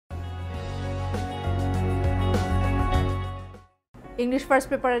English first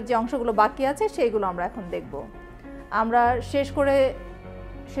পেপারের যে অংশগুলো বাকি আছে সেইগুলো আমরা এখন দেখব। আমরা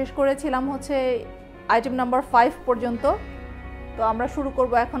শেষ করেছিলাম হচ্ছে আইটেম নাম্বার 5 পর্যন্ত। তো আমরা শুরু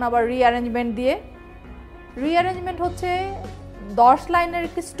করব এখন আবার রিঅ্যারেঞ্জমেন্ট দিয়ে। রিঅ্যারেঞ্জমেন্ট হচ্ছে 10 লাইনের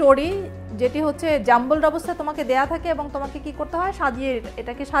একটি স্টোরি, যেটি হচ্ছে জাম্বলড অবস্থায় তোমাকে দেয়া থাকে এবং তোমাকে কি করতে হয়,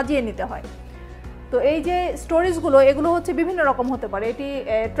 এটাকে সাজিয়ে নিতে হয়। তো এই যে স্টোরিজগুলো, এগুলো হচ্ছে বিভিন্ন রকম হতে পারে। এটি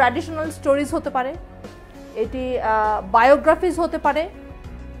ট্র্যাডিশনাল স্টোরিজ হতে পারে, এটি বায়োগ্রাফিজ হতে পারে,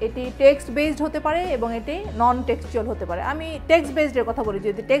 এটি টেক্সট বেসড হতে পারে এবং এটি নন টেক্সচুয়াল হতে পারে। আমি টেক্সট বেসডের কথা বলি।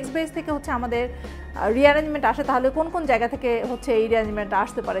 যদি টেক্সট বেস থেকে হচ্ছে আমাদের রিঅ্যারেঞ্জমেন্ট আসে, তাহলে কোন কোন জায়গা থেকে হচ্ছে এই রিঅ্যারেঞ্জমেন্টটা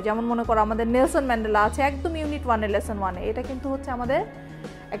আসতে পারে? যেমন মনে করো আমাদের নেলসন ম্যান্ডেলা আছে একদম ইউনিট 1 এর লেসন 1 এ। এটা কিন্তু হচ্ছে আমাদের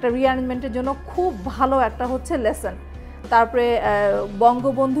একটা রিঅ্যারেঞ্জমেন্টের জন্য খুব ভালো একটা হচ্ছে লেসন। তারপরে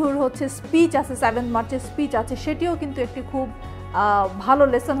বঙ্গবন্ধুর হচ্ছে স্পিচ আছে, 7 মার্চের স্পিচ আছে, সেটিও কিন্তু একটি খুব ভালো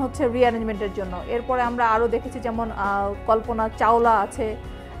লেসন হচ্ছে রিঅ্যারেঞ্জমেন্টের জন্য। এরপরে আমরা আরও দেখেছি যেমন কল্পনা চাওলা আছে,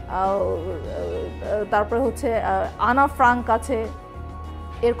 তারপরে হচ্ছে আনা ফ্রাঙ্ক আছে,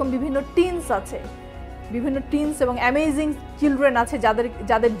 এরকম বিভিন্ন টিনস আছে, বিভিন্ন টিনস এবং অ্যামেজিং চিলড্রেন আছে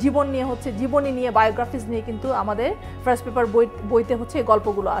যাদের জীবনী নিয়ে বায়োগ্রাফিজ নিয়ে কিন্তু আমাদের ফার্স্ট পেপার বইতে হচ্ছে এই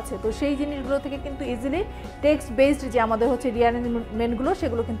গল্পগুলো আছে। তো সেই জিনিসগুলো থেকে কিন্তু ইজিলি টেক্সট বেসড যে আমাদের হচ্ছে রিঅ্যারেঞ্জমেন্টগুলো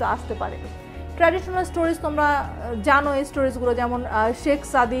সেগুলো কিন্তু আসতে পারে। ট্র্যাডিশনাল স্টোরিজ তোমরা জানো, এই স্টোরিজগুলো যেমন শেখ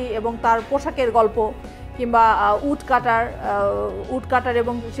সাদি এবং তার পোশাকের গল্প, কিংবা উট কাটার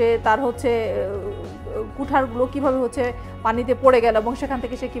এবং সে তার হচ্ছে কুঠারগুলো কীভাবে হচ্ছে পানিতে পড়ে গেল এবং সেখান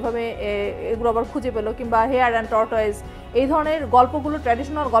থেকে সে কীভাবে এগুলো আবার খুঁজে পেল, কিংবা হেয়ার অ্যান্ড টর্টয়েস, এই ধরনের গল্পগুলো,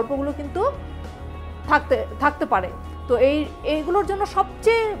 ট্র্যাডিশনাল গল্পগুলো কিন্তু থাকতে পারে। তো এইগুলোর জন্য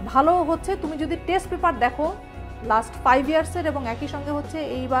সবচেয়ে ভালো হচ্ছে তুমি যদি টেস্ট পেপার দেখো লাস্ট 5 ইয়ার্সের, এবং একই সঙ্গে হচ্ছে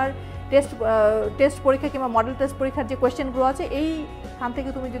এইবার টেস্ট পরীক্ষা কিংবা মডেল টেস্ট পরীক্ষার যে কোয়েশ্চেনগুলো আছে এইখান থেকে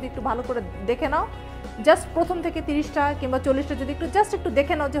তুমি যদি একটু ভালো করে দেখে নাও, জাস্ট প্রথম থেকে 30টা কিংবা 40টা যদি একটু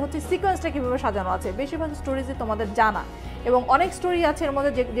দেখে নাও যে হচ্ছে সিকোয়েন্সটা কীভাবে সাজানো আছে। বেশিরভাগ স্টোরিজে তোমাদের জানা, এবং অনেক স্টোরি আছে এর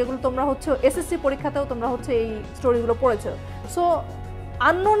মধ্যে যেগুলো তোমরা হচ্ছে এসএসসি পরীক্ষাতেও তোমরা হচ্ছে এই স্টোরিগুলো পড়েছো। সো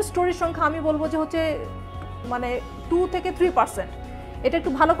আননোন স্টোরির সংখ্যা আমি বলবো যে হচ্ছে মানে 2 থেকে 3%। এটা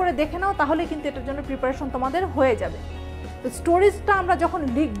একটু ভালো করে দেখে নাও, তাহলে কিন্তু এটার জন্য প্রিপারেশন তোমাদের হয়ে যাবে। তো স্টোরিজটা আমরা যখন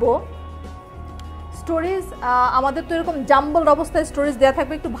লিখবো, স্টোরিজ আমাদের তো এরকম জাম্বলড অবস্থায় স্টোরিজ দেওয়া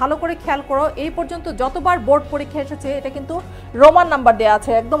থাকবে। একটু ভালো করে খেয়াল করো, এই পর্যন্ত যতবার বোর্ড পরীক্ষা এসেছে এটা কিন্তু রোমান নাম্বার দেওয়া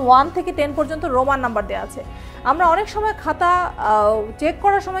আছে, একদম 1 থেকে 10 পর্যন্ত রোমান নাম্বার দেওয়া আছে। আমরা অনেক সময় খাতা চেক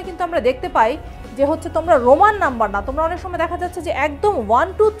করার সময় কিন্তু আমরা দেখতে পাই যে হচ্ছে তোমরা রোমান নাম্বার না, তোমরা অনেক সময় দেখা যাচ্ছে যে একদম 1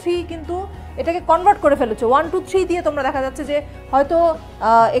 2 3 কিন্তু এটাকে কনভার্ট করে ফেলেছো। 1 2 3 দিয়ে তোমরা দেখা যাচ্ছে যে হয়তো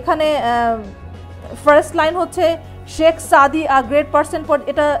এখানে ফার্স্ট লাইন হচ্ছে শেখ সাদি আ গ্রেট পার্সন,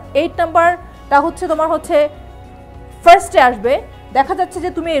 এটা 8 নাম্বারটা হচ্ছে তোমার হচ্ছে ফার্স্টে আসবে। দেখা যাচ্ছে যে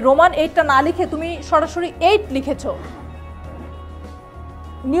তুমি রোমান 8টা না লিখে তুমি সরাসরি 8 লিখেছো,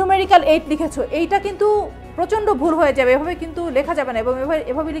 নিউমেরিক্যাল 8 লিখেছো। এইটা কিন্তু প্রচণ্ড ভুল হয়ে যাবে, এভাবে কিন্তু লেখা যাবে না, এবং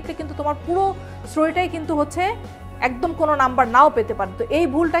এভাবে লিখলে কিন্তু তোমার পুরো স্টোরিটাই কিন্তু হচ্ছে একদম কোনো নাম্বার নাও পেতে পারে। তো এই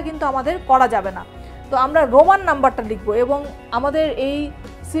ভুলটা কিন্তু আমাদের করা যাবে না। তো আমরা রোমান নাম্বারটা লিখবো, এবং আমাদের এই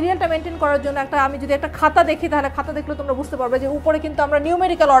সিরিয়ালটা মেনটেন করার জন্য আমি যদি একটা খাতা দেখি, তাহলে খাতা দেখলে তোমরা বুঝতে পারবে যে উপরে কিন্তু আমরা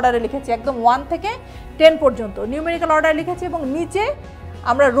নিউমেরিক্যাল অর্ডারে লিখেছি, একদম 1 থেকে 10 পর্যন্ত নিউমেরিক্যাল অর্ডারে লিখেছি, এবং নিচে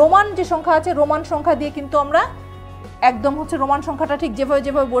আমরা রোমান যে সংখ্যা আছে রোমান সংখ্যা দিয়ে কিন্তু আমরা একদম হচ্ছে রোমান সংখ্যাটা ঠিক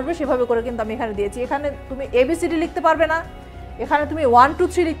যেভাবে বসবে সেভাবে করে কিন্তু আমি এখানে দিয়েছি। এখানে তুমি ABCD লিখতে পারবে না, এখানে তুমি 1 2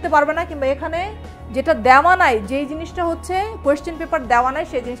 3 লিখতে পারবে না, কিংবা এখানে যেটা দেওয়া নাই, যেই জিনিসটা হচ্ছে কোয়েশ্চেন পেপার দেওয়া নাই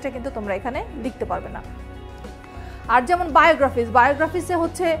সেই জিনিসটা কিন্তু তোমরা এখানে লিখতে পারবে না। আর যেমন বায়োগ্রাফিসে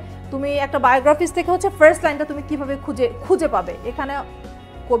হচ্ছে তুমি একটা বায়োগ্রাফিস থেকে হচ্ছে ফার্স্ট লাইনটা তুমি কিভাবে খুঁজে পাবে, এখানে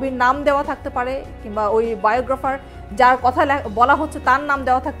কবির নাম দেওয়া থাকতে পারে, কিংবা ওই বায়োগ্রাফার যার কথা বলা হচ্ছে তার নাম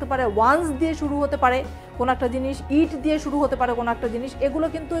দেওয়া থাকতে পারে, ওয়ান্স দিয়ে শুরু হতে পারে কোনো একটা জিনিস, ইট দিয়ে শুরু হতে পারে কোনো একটা জিনিস। এগুলো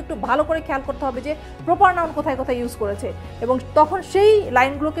কিন্তু একটু ভালো করে খেয়াল করতে হবে যে প্রপার নাউন কোথায় কোথায় ইউজ করেছে, এবং তখন সেই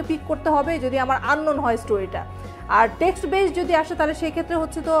লাইনগুলোকে পিক করতে হবে যদি আমার আননোন হয় স্টোরিটা। আর টেক্সট বেস যদি আসে তাহলে সেই ক্ষেত্রে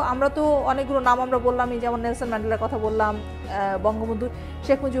হচ্ছে, তো আমরা তো অনেকগুলো নাম আমরা বললামই, যেমন নেলসন ম্যান্ডেলার কথা বললাম, বঙ্গবন্ধু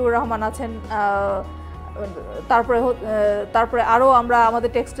শেখ মুজিবুর রহমান আছেন, তারপরে আরও আমরা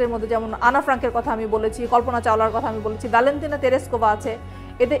আমাদের টেক্সটের মধ্যে যেমন আনা ফ্রাঙ্কের কথা আমি বলেছি, কল্পনা চাওলার কথা আমি বলেছি, ভ্যালেন্টিনা তেরেস্কোভা আছে।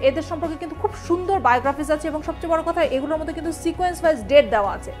 এদের সম্পর্কে কিন্তু খুব সুন্দর বায়োগ্রাফিস আছে, এবং সবচেয়ে বড় কথা এগুলোর মধ্যে কিন্তু সিকোয়েন্স ওয়াইজ ডেট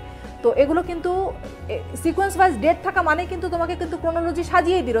দেওয়া আছে। তো এগুলো কিন্তু সিকোয়েন্স ওয়াইজ ডেট থাকা মানে কিন্তু তোমাকে কিন্তু ক্রোনোলজি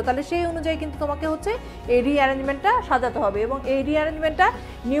সাজিয়েই দিল, তাহলে সেই অনুযায়ী কিন্তু তোমাকে হচ্ছে এই রিঅ্যারেঞ্জমেন্টটা সাজাতে হবে, এবং এই রিঅ্যারেঞ্জমেন্টটা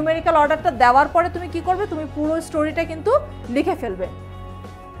নিউমেরিক্যাল অর্ডারটা দেওয়ার পরে তুমি কি করবে, তুমি পুরো স্টোরিটা কিন্তু লিখে ফেলবে।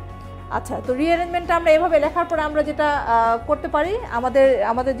 আচ্ছা, তো রিঅ্যারেঞ্জমেন্টটা আমরা এভাবে লেখার পরে আমরা যেটা করতে পারি,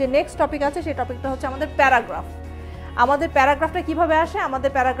 আমাদের যে নেক্সট টপিক আছে সেই টপিকটা হচ্ছে আমাদের প্যারাগ্রাফ। আমাদের প্যারাগ্রাফটা কিভাবে আসে, আমাদের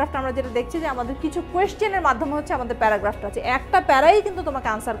প্যারাগ্রাফটা আমরা যেটা দেখছি যে আমাদের কিছু কোয়েশ্চেনের মাধ্যমে হচ্ছে আমাদের প্যারাগ্রাফটা আছে। একটা প্যারাই কিন্তু তোমাকে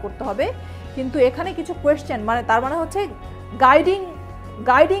আনসার করতে হবে, কিন্তু এখানে কিছু কোয়েশ্চেন, মানে তার মানে হচ্ছে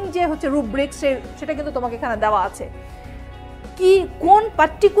গাইডিং যে হচ্ছে রুব্রিক্স সেটা কিন্তু তোমাকে এখানে দেওয়া আছে। কি কোন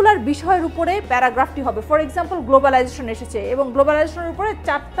পার্টিকুলার বিষয়ের উপরে প্যারাগ্রাফটি হবে। ফর এক্সাম্পল গ্লোবালাইজেশন এসেছে এবং গ্লোবালাইজেশনের উপরে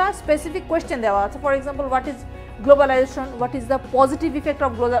 4টা স্পেসিফিক কোয়েশ্চেন দেওয়া আছে। For example what is globalization, what is the positive effect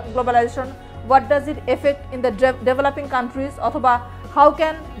of globalization, what does it affect in the developing countries, অথবা how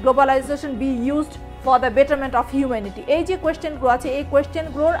can globalization be used for the betterment of humanity। এই যে কোয়েশ্চেনগুলো আছে এই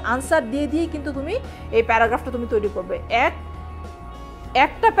কোয়েশ্চেনগুলোর answer দিয়ে কিন্তু তুমি এই প্যারাগ্রাফটা তুমি তৈরি করবে।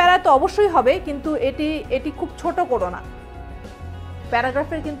 একটা প্যারা তো অবশ্যই হবে, কিন্তু এটি খুব ছোট করো না।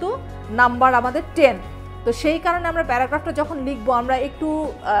 প্যারাগ্রাফের কিন্তু নাম্বার আমাদের 10, তো সেই কারণে আমরা প্যারাগ্রাফটা যখন লিখবো আমরা একটু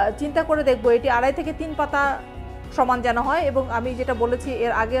চিন্তা করে দেখবো এটি 2.5 থেকে 3 পাতা সমান যেন হয়। এবং আমি যেটা বলেছি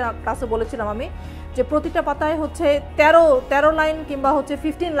এর আগে ক্লাসে বলেছিলাম আমি যে প্রতিটা পাতায় হচ্ছে 13 লাইন কিংবা হচ্ছে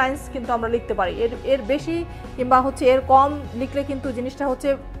 15 লাইনস কিন্তু আমরা লিখতে পারি। এর বেশি কিংবা হচ্ছে এর কম লিখলে কিন্তু জিনিসটা হচ্ছে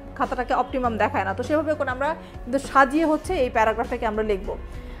খাতাটাকে অপটিমাম দেখায় না। তো সেভাবে করে আমরা কিন্তু সাজিয়ে হচ্ছে এই প্যারাগ্রাফটাকে আমরা লিখবো।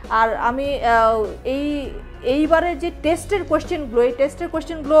 আর আমি এইবারের যে টেস্টের কোয়েশ্চেনগুলো, এই টেস্টের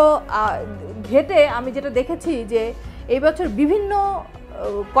কোয়েশ্চেনগুলো ঘেটে আমি যেটা দেখেছি যে এই বছর বিভিন্ন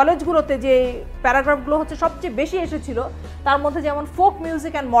কলেজগুলোতে যে প্যারাগ্রাফগুলো হচ্ছে সবচেয়ে বেশি এসেছিল, তার মধ্যে যেমন folk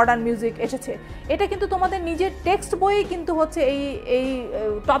music and modern music এসেছে। এটা কিন্তু তোমাদের নিজের টেক্সট বইয়ে কিন্তু হচ্ছে এই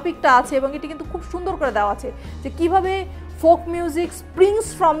টপিকটা আছে এবং এটি কিন্তু খুব সুন্দর করে দেওয়া আছে যে কীভাবে folk music springs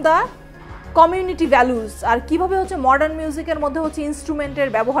from the community values, আর কিভাবে হচ্ছে মডার্ন মিউজিকের মধ্যে হচ্ছে ইনস্ট্রুমেন্টের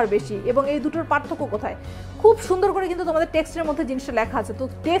ব্যবহার বেশি এবং এই দুটোর পার্থক্য কোথায়। খুব সুন্দর করে কিন্তু তোমাদের টেক্সটের মধ্যে জিনিসটা লেখা আছে। তো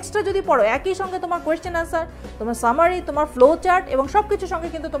টেক্সটটা যদি পড়ো একই সঙ্গে তোমার কোয়েশ্চেন আনসার, তোমার সামারি, তোমার ফ্লো চার্ট এবং সব কিছুর সঙ্গে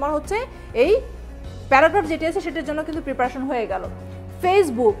কিন্তু তোমার হচ্ছে এই প্যারাগ্রাফ যেটি আছে সেটার জন্য কিন্তু প্রিপারেশন হয়ে গেল।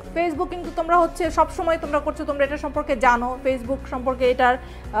 ফেসবুক কিন্তু তোমরা হচ্ছে সবসময় তোমরা করছো, তোমরা এটা সম্পর্কে জানো, ফেসবুক সম্পর্কে এটার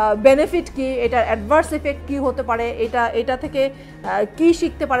বেনিফিট কি, এটার অ্যাডভার্স এফেক্ট কী হতে পারে, এটা থেকে কি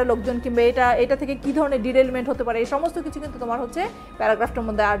শিখতে পারে লোকজন, কিংবা এটা থেকে কী ধরনের ডিরেলমেন্ট হতে পারে, এই সমস্ত কিছু কিন্তু তোমার হচ্ছে প্যারাগ্রাফটার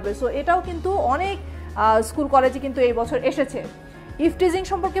মধ্যে আসবে। সো এটাও কিন্তু অনেক স্কুল কলেজে কিন্তু এই বছর এসেছে। ইফটিজিং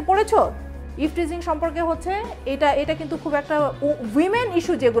সম্পর্কে পড়েছো? ইফটিজিং সম্পর্কে হচ্ছে এটা কিন্তু খুব একটা উইমেন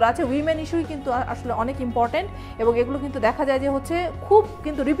ইস্যু যেগুলো আছে, উইমেন ইস্যুই কিন্তু আসলে অনেক ইম্পর্টেন্ট এবং এগুলো কিন্তু দেখা যায় যে হচ্ছে খুব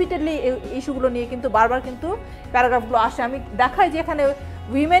কিন্তু রিপিটেডলি এই ইস্যুগুলো নিয়ে কিন্তু বারবার কিন্তু প্যারাগ্রাফগুলো আসে। আমি দেখাই যে এখানে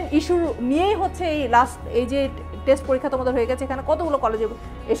উইমেন ইস্যু নিয়েই হচ্ছে এই যে টেস্ট পরীক্ষা তোমাদের হয়ে গেছে, এখানে কতগুলো কলেজে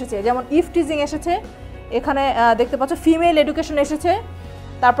এসেছে। যেমন ইফটিজিং এসেছে, এখানে দেখতে পাচ্ছ ফিমেল এডুকেশন এসেছে,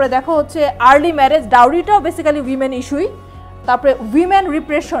 তারপরে দেখো হচ্ছে আর্লি ম্যারেজ, ডাউরিটাও বেসিক্যালি উইমেন ইস্যুই, তারপরে উইমেন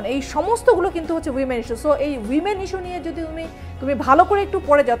রিপ্রেশন, এই সমস্তগুলো কিন্তু হচ্ছে উইমেন ইস্যু। সো এই উইমেন ইস্যু নিয়ে যদি তুমি ভালো করে একটু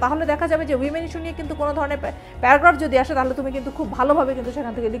পড়ে যাও তাহলে দেখা যাবে যে উইমেন ইস্যু নিয়ে কিন্তু কোনো ধরনের প্যারাগ্রাফ যদি আসে তাহলে তুমি কিন্তু খুব ভালোভাবে কিন্তু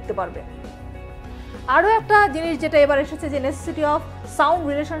সেখান থেকে লিখতে পারবে। আরও একটা জিনিস যেটা এবার এসেছে যে necessity of sound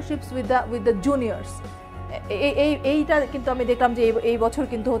relationships with the juniors, এইটা কিন্তু আমি দেখলাম যে এই বছর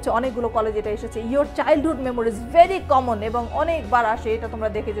কিন্তু হচ্ছে অনেকগুলো কলেজ এটা এসেছে। Your childhood memories very common এবং অনেকবার আসে, এটা তোমরা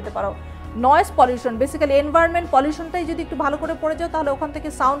দেখে যেতে পারো। নয়েজ পলিউশন, বেসিক্যালি এনভায়রনমেন্ট পলিউশনটাই যদি একটু ভালো করে পড়ে যাও তাহলে ওখান থেকে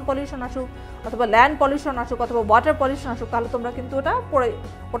সাউন্ড পলিউশন আসুক অথবা ল্যান্ড পলিউশন আসুক অথবা ওয়াটার পলিউশন আসুক, তাহলে তোমরা কিন্তু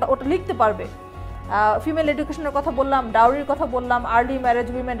ওটা লিখতে পারবে। ফিমেল এডুকেশনের কথা বললাম, ডাউরির কথা বললাম, আর্লি ম্যারেজ,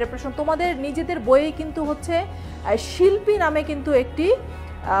 উইমেন রিপ্রেশন। তোমাদের নিজেদের বইয়ে কিন্তু হচ্ছে শিল্পী নামে কিন্তু একটি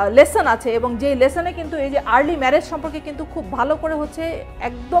লেসন আছে এবং যে লেসনে কিন্তু এই যে আর্লি ম্যারেজ সম্পর্কে কিন্তু খুব ভালো করে হচ্ছে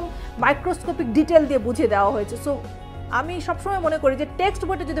একদম মাইক্রোস্কোপিক ডিটেল দিয়ে বুঝিয়ে দেওয়া হয়েছে। সো আমি সবসময় মনে করি যে টেক্সট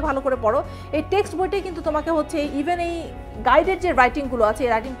বইটা যদি ভালো করে পড়ো, এই টেক্সট বইটাই কিন্তু তোমাকে হচ্ছে ইভেন এই গাইডের যে রাইটিংগুলো আছে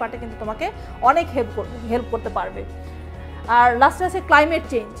এই রাইটিং পার্টে কিন্তু তোমাকে অনেক হেল্প করতে পারবে। আর লাস্টে আছে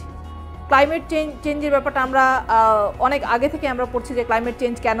ক্লাইমেট চেঞ্জের ব্যাপারটা আমরা অনেক আগে থেকে আমরা পড়ছি যে ক্লাইমেট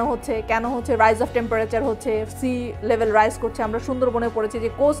চেঞ্জ কেন হচ্ছে রাইজ অফ টেম্পারেচার হচ্ছে, সি লেভেল রাইজ করছে। আমরা সুন্দরবনে পড়েছি যে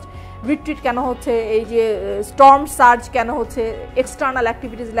কোস্ট রিট্রিট কেন হচ্ছে, এই যে স্টর্ম সার্জ কেন হচ্ছে, এক্সটার্নাল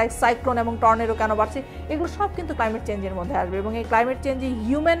অ্যাক্টিভিটিস লাইক সাইক্লোন এবং টর্নেডো কেন বাড়ছে, এগুলো সব কিন্তু ক্লাইমেট চেঞ্জের মধ্যে আসবে। এবং এই ক্লাইমেট চেঞ্জে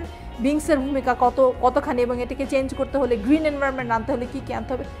হিউম্যান বিংসের ভূমিকা কতখানি এবং এটাকে চেঞ্জ করতে হলে গ্রিন এনভায়রনমেন্ট আনতে হলে কী কী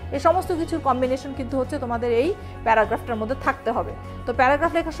আনতে হবে, এই সমস্ত কিছুর কম্বিনেশন কিন্তু হচ্ছে তোমাদের এই প্যারাগ্রাফটার মধ্যে থাকতে হবে। তো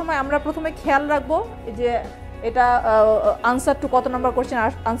প্যারাগ্রাফ লেখার সময় আমরা প্রথমে খেয়াল রাখবো যে এটা আনসার টু কত number question,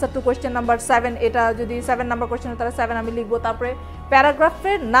 answer to question number 7, এটা যদি 7 নাম্বার কোয়েশ্চেন তাহলে 7 আমি লিখবো। তারপরে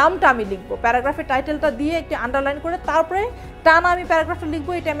প্যারাগ্রাফের নামটা আমি লিখবো, প্যারাগ্রাফের টাইটেলটা দিয়ে একটি আন্ডারলাইন করে তারপরে টানা আমি প্যারাগ্রাফটা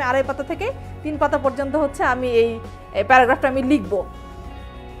লিখবো। এটা আমি 2.5 পাতা থেকে 3 পাতা পর্যন্ত হচ্ছে আমি এই প্যারাগ্রাফটা আমি লিখবো।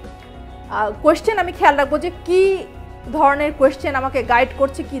 কোয়েশ্চেন আমি খেয়াল রাখবো যে কী ধরনের কোয়েশ্চেন আমাকে গাইড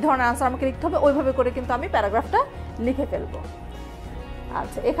করছে, কী ধরনের আনসার আমাকে লিখতে হবে, ওইভাবে করে কিন্তু আমি প্যারাগ্রাফটা লিখে ফেলবো।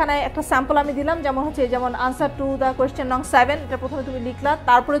 আচ্ছা, এখানে একটা স্যাম্পল আমি দিলাম, যেমন হচ্ছে যেমন আনসার টু দ্য কোয়েশ্চেন নং 7, এটা প্রথমে তুমি লিখলা,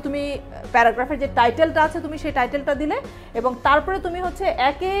 তারপরে তুমি প্যারাগ্রাফের যে টাইটেলটা আছে তুমি সেই টাইটেলটা দিলে, এবং তারপরে তুমি হচ্ছে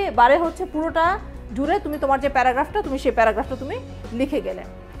একেবারে হচ্ছে পুরোটা জুড়ে তুমি তোমার যে প্যারাগ্রাফটা তুমি সেই প্যারাগ্রাফটা তুমি লিখে গেলে।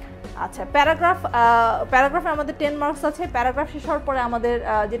 আচ্ছা, প্যারাগ্রাফে আমাদের 10 মার্কস আছে। প্যারাগ্রাফ শেষ হওয়ার পরে আমাদের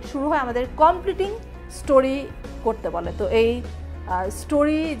যেটা শুরু হয় আমাদের কমপ্লিটিং স্টোরি করতে বলে। তো এই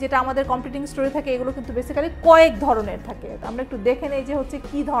স্টোরি যেটা আমাদের কমপ্লিটিং স্টোরি থাকে এগুলো কিন্তু বেসিক্যালি কয়েক ধরনের থাকে। আমরা একটু দেখে নেই যে হচ্ছে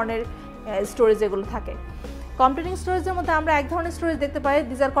কী ধরনের স্টোরিজ এগুলো থাকে। কমপ্লিটিং স্টোরিজের মধ্যে আমরা এক ধরনের স্টোরিজ দেখতে পাই,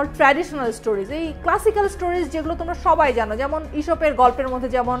 these are called traditional stories. এই ক্লাসিক্যাল স্টোরিজ যেগুলো তোমরা সবাই জানো, যেমন ঈশপের গল্পের মধ্যে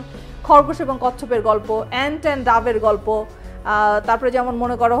যেমন খরগোশ এবং কচ্ছপের গল্প, অ্যান্ট অ্যান্ড ডাবের গল্প, তারপরে যেমন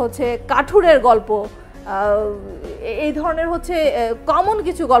মনে করো হচ্ছে কাঠুরের গল্প, এই ধরনের হচ্ছে কমন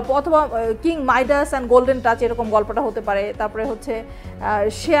কিছু গল্প, অথবা king Midas and golden touch এরকম গল্পটা হতে পারে। তারপরে হচ্ছে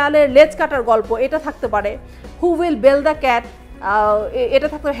শেয়ালের লেজ কাটার গল্প এটা থাকতে পারে, who will bell the cat এটা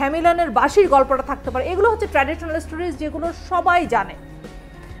থাকতে পারে, হ্যামিলনের বাঁশির গল্পটা থাকতে পারে। এগুলো হচ্ছে ট্র্যাডিশনাল স্টোরিজ যেগুলো সবাই জানে।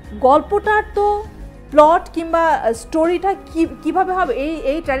 গল্পটার তো প্লট কিংবা স্টোরিটা কীভাবে হবে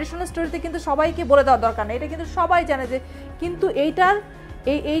এই ট্র্যাডিশনাল স্টোরিতে কিন্তু সবাইকে বলে দেওয়ার দরকার নেই, এটা কিন্তু সবাই জানে যে, কিন্তু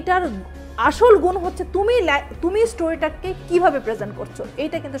এইটার আসল গুণ হচ্ছে তুমি স্টোরিটাকে কিভাবে প্রেজেন্ট করছো,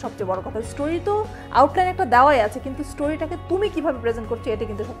 এইটা কিন্তু সবচেয়ে বড় কথা। স্টোরি তো আউটলাইন একটা দেওয়াই আছে, কিন্তু স্টোরিটাকে তুমি কিভাবে প্রেজেন্ট করছো এটা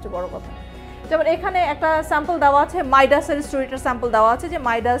কিন্তু সবচেয়ে বড় কথা। যেমন এখানে একটা স্যাম্পল দেওয়া আছে, মাইডাসের স্টোরিটার স্যাম্পল দেওয়া আছে, যে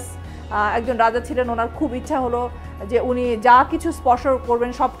মাইডাস একজন রাজা ছিলেন, ওনার খুব ইচ্ছা হলো যে উনি যা কিছু স্পর্শ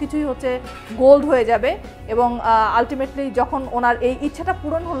করবেন সব কিছুই হচ্ছে গোল্ড হয়ে যাবে, এবং আলটিমেটলি যখন ওনার এই ইচ্ছাটা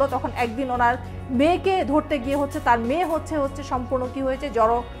পূরণ হলো তখন একদিন ওনার মেয়েকে ধরতে গিয়ে হচ্ছে তার মেয়ে হচ্ছে সম্পূর্ণ কী হয়েছে,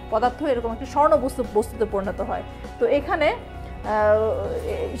 জড় পদার্থ এরকম একটি স্বর্ণ বস্তুতে পরিণত হয়। তো এখানে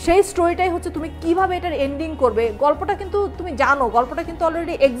সেই স্টোরিটাই হচ্ছে তুমি কিভাবে এটার এন্ডিং করবে। গল্পটা কিন্তু তুমি জানো, গল্পটা কিন্তু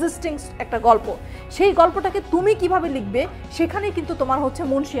অলরেডি এক্সিস্টিং একটা গল্প, সেই গল্পটাকে তুমি কিভাবে লিখবে সেখানেই কিন্তু তোমার হচ্ছে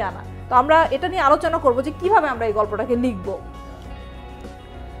মুনশিয়ানা। তো আমরা এটা নিয়ে আলোচনা করব যে কিভাবে আমরা এই গল্পটাকে লিখব।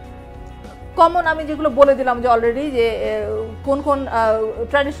 কমন আমি যেগুলো বলে দিলাম যে অলরেডি, যে কোন কোন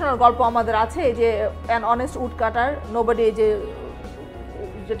ট্র্যাডিশনাল গল্প আমাদের আছে, যে an honest would cutter, nobody,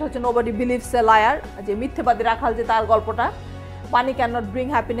 যেটা হচ্ছে নোবডি বিলিভস এ লায়ার, যে মিথ্যেবাদী রাখাল যে তার গল্পটা, money can not bring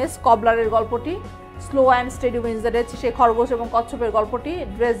happiness কবলারের গল্পটি, slow and steady wins the day সে খরগোশ এবং কচ্ছপের গল্পটি,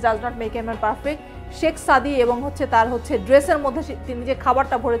 dress does not make a man perfect Sheikh সাদি এবং হচ্ছে তার হচ্ছে ড্রেসের মধ্যে তিনি যে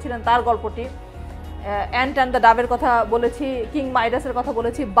খাবারটা ভরেছিলেন তার গল্পটি, অ্যান্ট অ্যান্ড দ্য ডাবের কথা বলেছি, কিং মাইডাসের কথা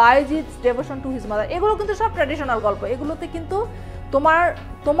বলেছি, বায়োজিৎস ডেভোশন টু হিজ মাদার, এগুলো কিন্তু সব ট্র্যাডিশনাল গল্প। এগুলোতে কিন্তু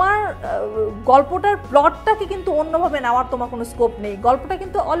তোমার গল্পটার প্লটটাকে কিন্তু অন্যভাবে নেওয়ার তোমার কোনো স্কোপ নেই, গল্পটা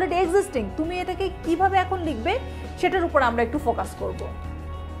কিন্তু অলরেডি এক্সিস্টিং, তুমি এটাকে কিভাবে এখন লিখবে সেটার উপর আমরা একটু ফোকাস করব।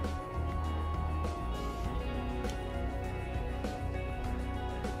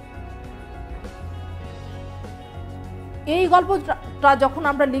 এই গল্পটা যখন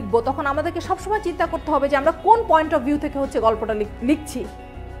আমরা লিখবো তখন আমাদেরকে সবসময় চিন্তা করতে হবে যে আমরা কোন পয়েন্ট অফ ভিউ থেকে হচ্ছে গল্পটা লিখছি,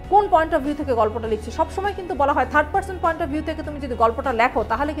 কোন পয়েন্ট অফ ভিউ থেকে গল্পটা লিখছি। সবসময় কিন্তু বলা হয় third person point of view থেকে তুমি যদি গল্পটা লেখো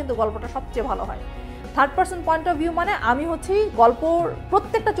তাহলে কিন্তু গল্পটা সবচেয়ে ভালো হয়। Third person point of view মানে আমি হচ্ছে গল্পর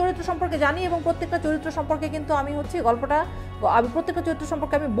প্রত্যেকটা চরিত্র সম্পর্কে জানি, এবং প্রত্যেকটা চরিত্র সম্পর্কে কিন্তু আমি হচ্ছে প্রত্যেকটা চরিত্র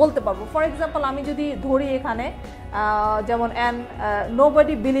সম্পর্কে আমি বলতে পারবো। ফর এক্সাম্পল আমি যদি ধরি এখানে যেমন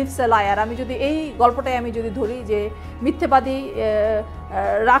নোবডি বিলিভস এ লায়ার, আমি যদি এই গল্পটাই আমি যদি ধরি যে মিথ্যেবাদী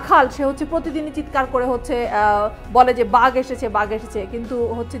রাখাল সে হচ্ছে প্রতিদিনই চিৎকার করে হচ্ছে বলে যে বাঘ এসেছে, কিন্তু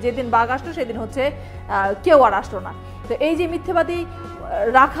হচ্ছে যেদিন বাঘ আসলো সেদিন হচ্ছে কেউ আর আসলো না। তো এই যে মিথ্যেবাদী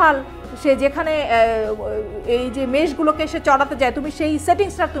রাখাল সে যেখানে এই যে মেষগুলোকে সে চড়াতে যায়, তুমি সেই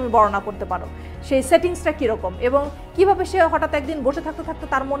সেটিংসটা তুমি বর্ণনা করতে পারো, সেই সেটিংসটা কীরকম, এবং কিভাবে সে হঠাৎ একদিন বসে থাকতে থাকতে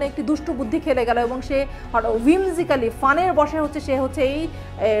তার মনে একটি দুষ্ট বুদ্ধি খেলে গেল, এবং সে উইমজিক্যালি ফানের বসে হচ্ছে সে হচ্ছে এই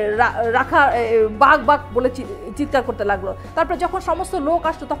বাঘ বলে চিৎকার করতে লাগলো। তারপরে যখন সমস্ত লোক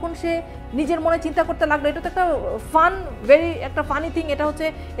আসতো তখন সে নিজের মনে চিন্তা করতে লাগলো এটা তো একটা একটা ফানি থিং, এটা হচ্ছে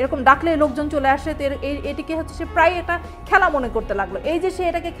এরকম ডাকলে লোকজন চলে আসে, তো এটিকে হচ্ছে সে প্রায় একটা খেলা মনে করতে লাগলো। এই যে সে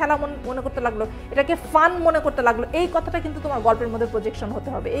এটাকে খেলা মনে করতে লাগলো, এটাকে ফান মনে করতে লাগলো, এই কথাটা কিন্তু তোমার গল্পের মধ্যে প্রজেকশন হতে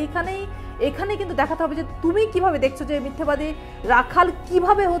হবে। এইখানেই কিন্তু দেখাতে হবে যে তুমি কিভাবে দেখছো যে মিথ্যাবাদী রাখাল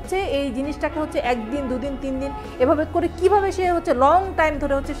কিভাবে হচ্ছে এই জিনিসটাকে হচ্ছে একদিন দুদিন 3 দিন এভাবে করে কিভাবে সে হচ্ছে লং টাইম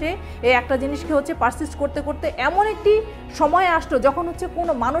ধরে হচ্ছে সে এই একটা জিনিসকে হচ্ছে পারসিস্ট করতে করতে এমন একটি সময় আসতো যখন হচ্ছে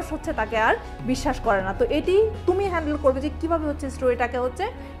কোনো মানুষ হচ্ছে তাকে আর বিশ্বাস করে না। তো এটি তুমি হ্যান্ডেল করবে যে কিভাবে হচ্ছে স্টোরিটাকে হচ্ছে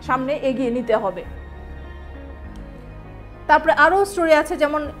সামনে এগিয়ে নিতে হবে। তারপরে আরও স্টোরি আছে,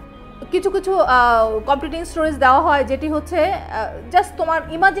 যেমন কিছু কমপ্লিটিং স্টোরিজ দেওয়া হয় যেটি হচ্ছে জাস্ট তোমার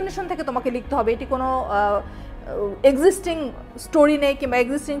ইমাজিনেশন থেকে তোমাকে লিখতে হবে, এটি কোনো এক্সিস্টিং স্টোরি নেই কিংবা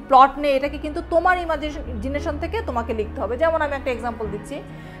এক্সিস্টিং প্লট নেই, এটাকে কিন্তু তোমার ইমাজিনেশন থেকে তোমাকে লিখতে হবে। যেমন আমি একটা এক্সাম্পল দিচ্ছি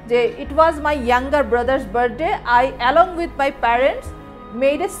যে ইট ওয়াজ my younger brothers birthday, I along with my parents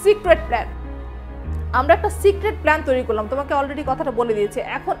made a secret plan. আমরা একটা সিক্রেট প্ল্যান তৈরি করলাম, তোমাকে অলরেডি কথাটা বলে দিয়েছে।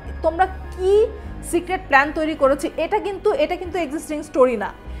 এখন তোমরা কি সিক্রেট প্ল্যান তৈরি করেছো, এটা কিন্তু এক্সিস্টিং স্টোরি না,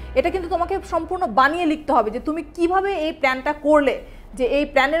 এটা কিন্তু তোমাকে সম্পূর্ণ বানিয়ে লিখতে হবে যে তুমি কিভাবে এই প্ল্যানটা করলে, যে এই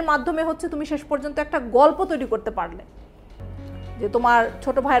প্ল্যানের মাধ্যমে হচ্ছে তুমি শেষ পর্যন্ত একটা গল্প তৈরি করতে পারলে, যে তোমার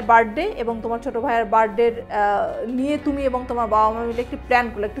ছোট ভাইয়ের বার্থডে এবং তোমার ছোট ভাইয়ের বার্থডের নিয়ে তুমি এবং তোমার বাবা মা মিলে একটি প্ল্যান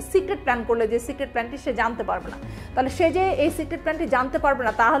করলে, একটি সিক্রেট প্ল্যান করলে, যে সিক্রেট প্ল্যানটি সে জানতে পারবে না। তাহলে সে যে এই সিক্রেট প্ল্যানটি জানতে পারবে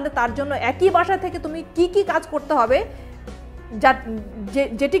না, তাহলে তার জন্য একই বাসা থেকে তুমি কি কি কাজ করতে হবে,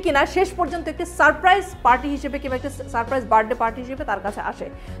 যেটি কিনা শেষ পর্যন্ত একটি সারপ্রাইজ পার্টি হিসেবে কিংবা একটি সারপ্রাইজ বার্থডে পার্টি হিসেবে তার কাছে আসে।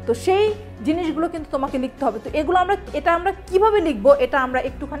 তো সেই জিনিসগুলো কিন্তু তোমাকে লিখতে হবে। তো এগুলো এটা আমরা কিভাবে লিখবো, এটা আমরা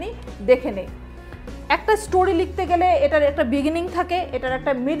একটুখানি দেখে নেই। একটা স্টোরি লিখতে গেলে এটার একটা বিগিনিং থাকে, এটার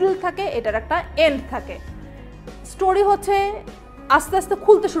একটা মিডল থাকে, এটার একটা এন্ড থাকে। স্টোরি হচ্ছে আস্তে আস্তে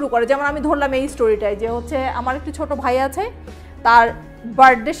খুলতে শুরু করে। যেমন আমি ধরলাম এই স্টোরিটাই, যে হচ্ছে আমার একটি ছোট ভাই আছে, তার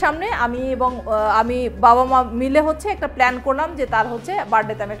বার্থডের সামনে আমি বাবা মা মিলে হচ্ছে একটা প্ল্যান করলাম যে তার হচ্ছে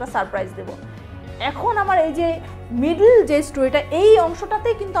বার্থডেতে আমি একটা সারপ্রাইজ দেবো। এখন আমার এই যে মিডল যে স্টোরিটা, এই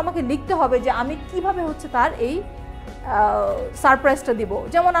অংশটাতেই কিন্তু আমাকে লিখতে হবে যে আমি কিভাবে হচ্ছে তার এই সারপ্রাইজটা দিব।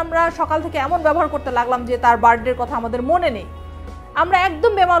 যেমন আমরা সকাল থেকে এমন ব্যবহার করতে লাগলাম যে তার বার্থডের কথা আমাদের মনে নেই, আমরা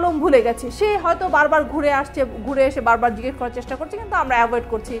একদম বেমালুম ভুলে গেছি। সে হয়তো বারবার ঘুরে এসে বারবার জিজ্ঞেস করার চেষ্টা করছে, কিন্তু আমরা অ্যাভয়েড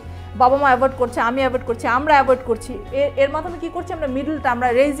করছি, বাবা মা অ্যাভয়েড করছে, আমি অ্যাভয়েড করছি, আমরা অ্যাভয়েড করছি। এর মাধ্যমে কী করছি আমরা, মিডলটা আমরা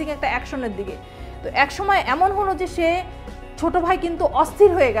রেজিং একটা অ্যাকশনের দিকে। তো এক সময় এমন হলো যে সে ছোট ভাই কিন্তু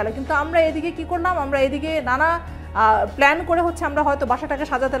অস্থির হয়ে গেল, কিন্তু আমরা এদিকে কি করলাম, আমরা এদিকে নানা প্ল্যান করে হচ্ছে আমরা হয়তো বাসাটাকে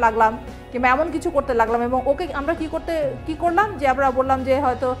সাজাতে লাগলাম কিংবা এমন কিছু করতে লাগলাম, এবং ওকে আমরা কি করলাম যে আমরা বললাম যে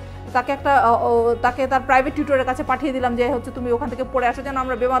হয়তো তাকে তার প্রাইভেট টিউটরের কাছে পাঠিয়ে দিলাম যে হচ্ছে তুমি ওখান থেকে পড়ে আসো, যেন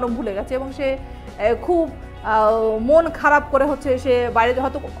আমরা বেমালুম ভুলে গেছি। এবং সে খুব মন খারাপ করে হচ্ছে সে বাইরে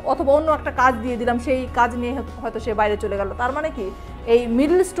হয়তো, অথবা অন্য একটা কাজ দিয়ে দিলাম, সেই কাজ নিয়ে হয়তো সে বাইরে চলে গেল। তার মানে কি, এই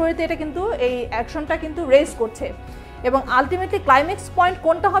মিডল স্টোরিতে এটা কিন্তু এই অ্যাকশনটা কিন্তু রেজ করছে। এবং আলটিমেটলি ক্লাইম্যাক্স পয়েন্ট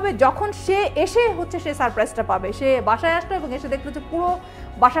কোনটা হবে, যখন সে এসে হচ্ছে সে সারপ্রাইজটা পাবে। সে বাসায় আসলো এবং এসে দেখলো যে পুরো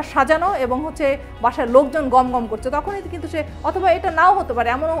বাসা সাজানো এবং হচ্ছে বাসার লোকজন গম গম করছে, তখনই কিন্তু সে, অথবা এটা নাও হতে পারে,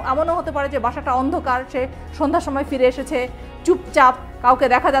 এমনও হতে পারে যে বাসাটা অন্ধকার, সে সন্ধ্যার সময় ফিরে এসেছে, চুপচাপ, কাউকে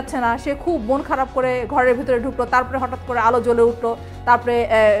দেখা যাচ্ছে না, সে খুব মন খারাপ করে ঘরের ভিতরে ঢুকলো, তারপরে হঠাৎ করে আলো জ্বলে উঠলো, তারপরে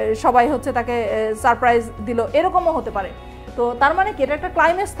সবাই হচ্ছে তাকে সারপ্রাইজ দিল, এরকমও হতে পারে। তো তার মানে কি, এটা একটা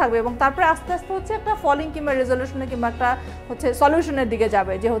ক্লাইম্যাক্স থাকবে এবং তারপরে আস্তে আস্তে হচ্ছে একটা ফলিং কিংবা রেজলিউশনে কিংবা একটা হচ্ছে সলিউশনের দিকে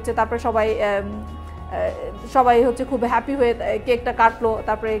যাবে, যে হচ্ছে তারপরে সবাই হচ্ছে খুব হ্যাপি হয়ে কেকটা কাটলো,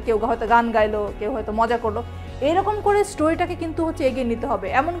 তারপরে কেউ হয়তো গান গাইলো, কেউ হয়তো মজা করলো। এইরকম করে স্টোরিটাকে কিন্তু হচ্ছে এগিয়ে নিতে হবে।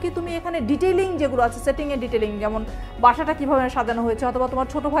 এমনকি তুমি এখানে ডিটেইলিং যেগুলো আছে, সেটিংয়ের ডিটেইলিং, যেমন বাসাটা কীভাবে সাজানো হয়েছে, অথবা তোমার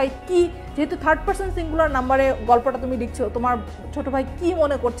ছোটো ভাই কি, যেহেতু থার্ড পার্সন সিঙ্গুলার নাম্বারে গল্পটা তুমি লিখছো, তোমার ছোটো ভাই কি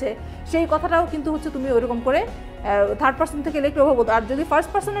মনে করছে সেই কথাটাও কিন্তু হচ্ছে তুমি ওইরকম করে থার্ড পার্সন থেকে লিখলে হবে। আর যদি ফার্স্ট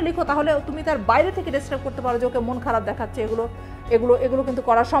পার্সনে লিখো তাহলে তুমি তার বাইরে থেকে ডেসক্রাইব করতে পারো যে ওকে মন খারাপ দেখাচ্ছে, এগুলো কিন্তু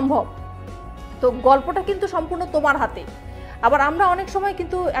করা সম্ভব। তো গল্পটা কিন্তু সম্পূর্ণ তোমার হাতে। আবার আমরা অনেক সময়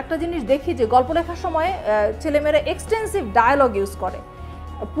কিন্তু একটা জিনিস দেখি যে গল্প লেখার সময় ছেলেমেয়েরা এক্সটেন্সিভ ডায়ালগ ইউজ করে।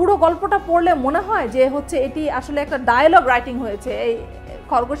 পুরো গল্পটা পড়লে মনে হয় যে হচ্ছে এটি আসলে একটা ডায়ালগ রাইটিং হয়েছে। এই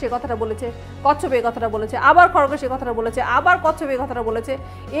খরগোশ এই কথাটা বলেছে, কচ্ছপ এই কথাটা বলেছে, আবার খরগোশ এই কথাটা বলেছে, আবার কচ্ছপ এই কথাটা বলেছে,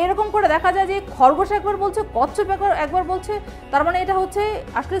 এরকম করে দেখা যায় যে খরগোশ একবার বলছে, কচ্ছপ একবার বলছে। তার মানে এটা হচ্ছে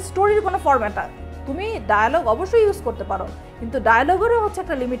আসলে স্টোরির কোনো ফরম্যাট। তুমি ডায়ালগ অবশ্যই ইউজ করতে পারো, কিন্তু ডায়ালগেরও হচ্ছে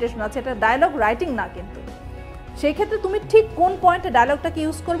একটা লিমিটেশন আছে, এটা ডায়ালগ রাইটিং না। কিন্তু সেই ক্ষেত্রে তুমি ঠিক কোন পয়েন্টে ডায়ালগটাকে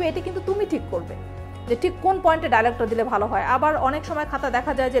ইউজ করবে, এটা কিন্তু তুমি ঠিক করবে যে ঠিক কোন পয়েন্টে ডায়ালগটা দিলে ভালো হয়। আবার অনেক সময় খাতা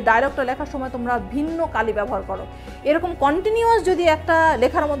দেখা যায় যে ডায়ালগটা লেখার সময় তোমরা ভিন্ন কালি ব্যবহার করো। এরকম কন্টিনিউয়াস যদি একটা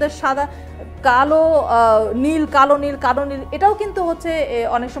লেখার মধ্যে সাদা কালো নীল কালো নীল কালো নীল, এটাও কিন্তু হচ্ছে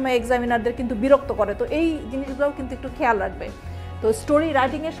অনেক সময় এক্সামিনারদের কিন্তু বিরক্ত করে। তো এই জিনিসগুলোও কিন্তু একটু খেয়াল রাখবে। তো স্টোরি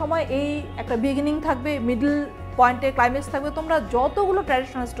রাইটিংয়ের সময় এই একটা বিগিনিং থাকবে, মিডল পয়েন্টে ক্লাইম্যাক্স থাকবে। তোমরা যতগুলো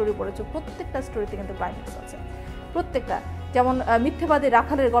ট্র্যাডিশনাল স্টোরি পড়েছো প্রত্যেকটা স্টোরিতে কিন্তু ক্লাইম্যাক্স আছে, প্রত্যেকটা। যেমন মিথ্যেবাদী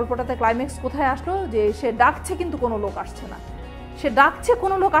রাখালের গল্পটাতে ক্লাইম্যাক্স কোথায় আসলো, যে সে ডাকছে কিন্তু কোনো লোক আসছে না, সে ডাকছে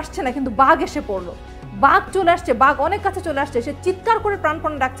কোনো লোক আসছে না, কিন্তু বাঘ এসে পড়লো, বাঘ চলে আসছে, বাঘ অনেক কাছে চলে আসছে, সে চিৎকার করে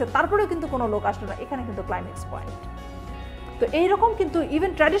প্রাণপণে ডাকছে, তারপরেও কিন্তু কোনো লোক আসলো না, এখানে কিন্তু ক্লাইম্যাক্স পয়েন্ট। তো এইরকম কিন্তু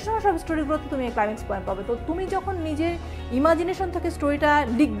ইভেন ট্র্যাডিশনাল সব স্টোরিগুলোতে তুমি এই ক্লাইম্যাক্স পয়েন্ট পাবে। তো তুমি যখন নিজের ইমাজিনেশন থেকে স্টোরিটা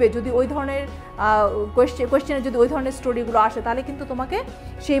লিখবে, যদি ওই ধরনের কোয়েশ্চেনে যদি ওই ধরনের স্টোরিগুলো আসে, তাহলে কিন্তু তোমাকে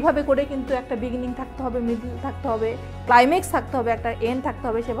সেইভাবে করে কিন্তু একটা বিগিনিং থাকতে হবে, মিডল থাকতে হবে, ক্লাইম্যাক্স থাকতে হবে, একটা এন্ড থাকতে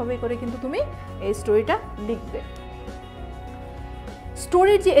হবে, সেভাবেই করে কিন্তু তুমি এই স্টোরিটা লিখবে।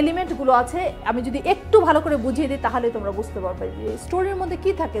 স্টোরির যে এলিমেন্টগুলো আছে আমি যদি একটু ভালো করে বুঝিয়ে দিই তাহলে তোমরা বুঝতে পারবে যে স্টোরির মধ্যে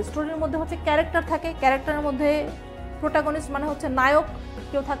কী থাকে। স্টোরির মধ্যে হচ্ছে ক্যারেক্টার থাকে, ক্যারেক্টারের মধ্যে প্রোটাগনিস্ট মানে হচ্ছে নায়ক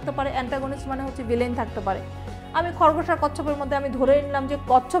কেউ থাকতে পারে, অ্যান্টাগনিস্ট মানে হচ্ছে ভিলেন থাকতে পারে। আমি খরগোশ আর কচ্ছপের মধ্যে আমি ধরে নিলাম যে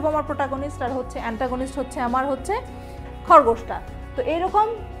কচ্ছপ আমার প্রোটাগনিস্ট আর হচ্ছে অ্যান্টাগনিস্ট হচ্ছে আমার হচ্ছে খরগোশটা। তো এইরকম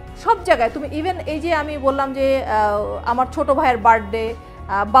সব জায়গায় তুমি ইভেন এই যে আমি বললাম যে আমার ছোট ভাইয়ের বার্থডে,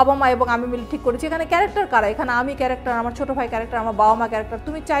 বাবা মা এবং আমি মিলে ঠিক করেছি এখানে ক্যারেক্টার কারা, এখানে আমি ক্যারেক্টার, আমার ছোট ভাই ক্যারেক্টার, আমার বাবা মা ক্যারেক্টার।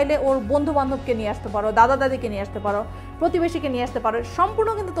 তুমি চাইলে ওর বন্ধু বান্ধবকে নিয়ে আসতে পারো, দাদা দাদিকে নিয়ে আসতে পারো, প্রতিবেশীকে নিয়ে আসতে পারো, সম্পূর্ণ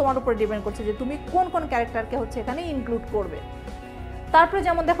কিন্তু তোমার উপরে ডিপেন্ড করছে যে তুমি কোন কোন ক্যারেক্টারকে হচ্ছে এখানে ইনক্লুড করবে। তারপরে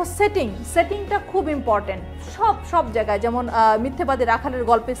যেমন দেখো সেটিংটা খুব ইম্পর্টেন্ট সব জায়গায়। যেমন মিথ্যেবাদী রাখালের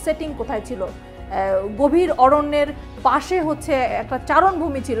গল্পের সেটিং কোথায় ছিল, গভীর অরণ্যের পাশে হচ্ছে একটা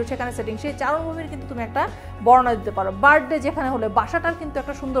চারণভূমি ছিল, সেখানে সেটিং, সেই চারণভূমির কিন্তু তুমি একটা বর্ণনা দিতে পারো। বার্থডে যেখানে হলে বাসাটার কিন্তু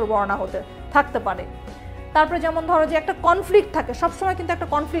একটা সুন্দর বর্ণনা থাকতে পারে। তারপরে যেমন ধরো যে একটা কনফ্লিক্ট থাকে, সবসময় কিন্তু একটা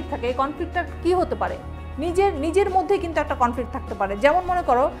কনফ্লিক্ট থাকে, এই কনফ্লিক্টটা কী হতে পারে, নিজের মধ্যে কিন্তু একটা কনফ্লিক্ট থাকতে পারে। যেমন মনে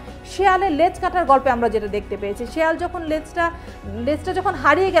করো শেয়ালের লেজ কাটার গল্পে আমরা যেটা দেখতে পেয়েছি, শেয়াল যখন লেজটা যখন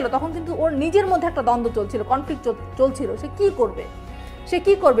হারিয়ে গেল তখন কিন্তু ওর নিজের মধ্যে একটা দ্বন্দ্ব চলছিল, কনফ্লিক্ট চলছিল। সে কি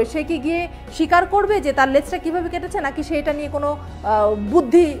করবে, সে কি গিয়ে স্বীকার করবে যে তার লেজটা কীভাবে কেটেছে, নাকি সে এটা নিয়ে কোনো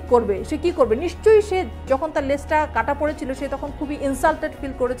বুদ্ধি করবে, সে কি করবে? নিশ্চয়ই সে যখন তার লেজটা কাটা পড়েছিল সে তখন খুবই ইনসাল্টেড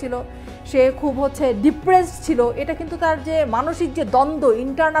ফিল করেছিল, সে খুব হচ্ছে ডিপ্রেসড ছিল। এটা কিন্তু তার যে মানসিক যে দ্বন্দ্ব,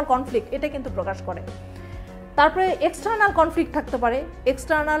 ইন্টারনাল কনফ্লিক্ট, এটা কিন্তু প্রকাশ করে। তারপরে এক্সটার্নাল কনফ্লিক্ট থাকতে পারে,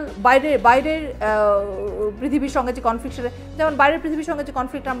 এক্সটার্নাল বাইরের পৃথিবীর সঙ্গে যে কনফ্লিক্ট, যেমন বাইরের পৃথিবীর সঙ্গে যে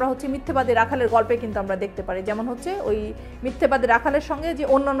কনফ্লিক্ট আমরা হচ্ছে মিথ্যেবাদী রাখালের গল্পে কিন্তু আমরা দেখতে পারি। যেমন হচ্ছে ওই মিথ্যেবাদী রাখালের সঙ্গে যে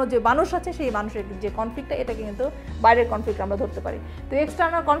অন্যান্য যে মানুষ আছে সেই মানুষের যে কনফ্লিক্টটা, এটাকে কিন্তু বাইরের কনফ্লিক্ট আমরা ধরতে পারি। তো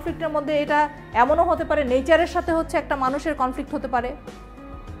এক্সটার্নাল কনফ্লিক্টের মধ্যে এটা এমনও হতে পারে নেচারের সাথে হচ্ছে একটা মানুষের কনফ্লিক্ট হতে পারে,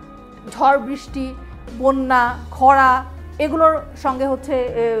 ঝড় বৃষ্টি, বন্যা, খরা, এগুলোর সঙ্গে হচ্ছে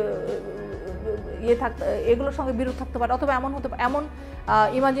এগুলোর সঙ্গে বিরোধ থাকতে পারে। অথবা এমন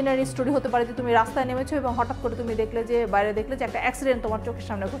ইমাজিনারি স্টোরি হতে পারে যে তুমি রাস্তায় নেমেছো এবং হঠাৎ করে তুমি বাইরে দেখলে যে একটা অ্যাক্সিডেন্ট তোমার চোখের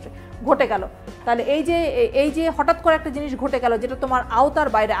সামনে ঘটে গেল। তাহলে এই যে হঠাৎ করে একটা জিনিস ঘটে গেল যেটা তোমার আয়ত্তের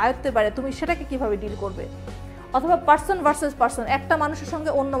বাইরে, তুমি সেটাকে কিভাবে ডিল করবে? অথবা পার্সন ভার্সেস পার্সন, একটা মানুষের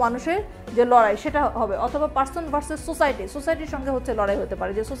সঙ্গে অন্য মানুষের যে লড়াই সেটা হবে। অথবা পার্সন ভার্সেস সোসাইটির সঙ্গে হচ্ছে লড়াই হতে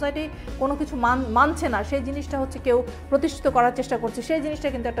পারে, যে সোসাইটি কোনো কিছু মানছে না, সেই জিনিসটা হচ্ছে কেউ প্রতিষ্ঠিত করার চেষ্টা করছে, সেই জিনিসটা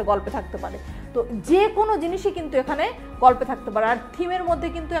কিন্তু একটা গল্পে থাকতে পারে। তো যে কোনো জিনিসই কিন্তু এখানে গল্পে থাকতে পারে। আর থিমের মধ্যে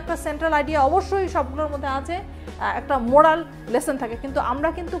কিন্তু একটা সেন্ট্রাল আইডিয়া অবশ্যই সবগুলোর মধ্যে আছে, একটা মোরাল লেসন থাকে। কিন্তু আমরা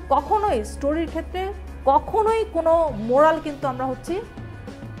কিন্তু কখনোই স্টোরির ক্ষেত্রে কখনোই কোনো মোরাল কিন্তু আমরা হচ্ছে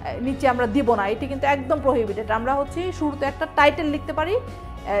নিচে আমরা দিব না, এটি কিন্তু একদম প্রহিবিটেড। আমরা হচ্ছে শুরুতে একটা টাইটেল লিখতে পারি,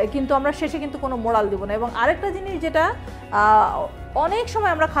 কিন্তু আমরা শেষে কিন্তু কোনো মোরাল দিব না। এবং আরেকটা জিনিস যেটা অনেক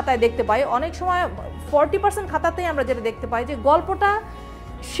সময় আমরা খাতায় দেখতে পাই, অনেক সময় 40% খাতাতেই আমরা যেটা দেখতে পাই, যে গল্পটা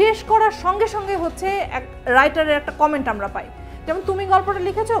শেষ করার সঙ্গে সঙ্গে হচ্ছে এক রাইটারের একটা কমেন্ট আমরা পাই। যেমন তুমি গল্পটা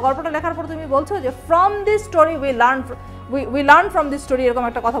লিখেছো, গল্পটা লেখার পর তুমি বলছো যে from this story we learn from this story, এরকম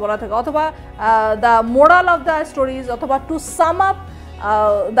একটা কথা বলা থাকে। অথবা the moral of the stories, অথবা to sum up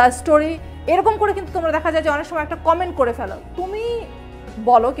the story, এরকম করে কিন্তু তোমরা দেখা যায় যে অনেক সময় একটা কমেন্ট করে ফেলো। তুমি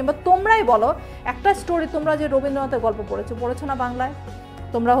বলো কিংবা তোমরাই বলো, একটা স্টোরি তোমরা যে রবীন্দ্রনাথের গল্প পড়েছো না বাংলায়,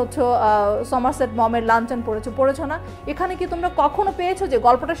 তোমরা হচ্ছে সমারসেট মমের লাঞ্ছন পড়েছো না, এখানে কি তোমরা কখনো পেয়েছো যে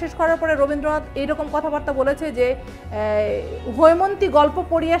গল্পটা শেষ করার পরে রবীন্দ্রনাথ এইরকম কথাবার্তা বলেছে যে হৈমন্তী গল্প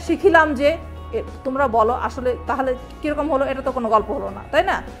পড়িয়া শিখিলাম যে, তোমরা বলো আসলে তাহলে কীরকম হলো? এটা তো কোনো গল্প হলো না, তাই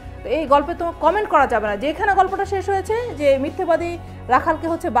না? তো এই গল্পে তোমার কমেন্ট করা যাবে না যে এখানে গল্পটা শেষ হয়েছে, যে মিথ্যেবাদী রাখালকে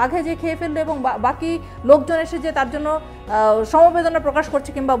হচ্ছে বাঘে যে খেয়ে ফেললো এবং বাকি লোকজন এসে যে তার জন্য সমবেদনা প্রকাশ করছে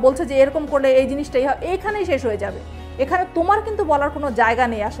কিংবা বলছে যে এরকম করলে এই জিনিসটাই হয়, এইখানেই শেষ হয়ে যাবে। এখানে তোমার কিন্তু বলার কোনো জায়গা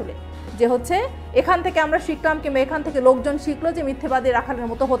নেই আসলে, যে হচ্ছে এখান থেকে আমরা শিখলাম কিংবা এখান থেকে লোকজন শিখলো যে মিথ্যেবাদী রাখালের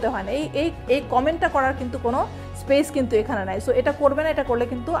মতো হতে হয় না। এই কমেন্টটা করার কিন্তু কোনো স্পেস কিন্তু এখানে নাই। সো এটা করবে না, এটা করলে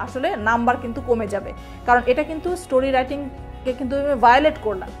কিন্তু আসলে নাম্বার কিন্তু কমে যাবে, কারণ এটা কিন্তু স্টোরি রাইটিংকে কিন্তু তুমি ভায়োলেট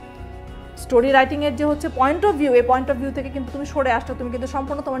করলাম। স্টোরি রাইটিংয়ের যে হচ্ছে পয়েন্ট অফ ভিউ, এই পয়েন্ট অফ ভিউ থেকে কিন্তু তুমি সরে আসছো, তুমি কিন্তু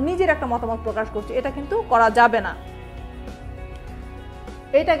সম্পূর্ণ তোমার নিজের একটা মতামত প্রকাশ করছো, এটা কিন্তু করা যাবে না।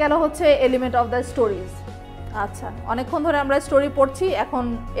 এটা গেল হচ্ছে এলিমেন্ট অফ দ্য স্টোরিজ। আচ্ছা, অনেকক্ষণ ধরে আমরা স্টোরি পড়ছি, এখন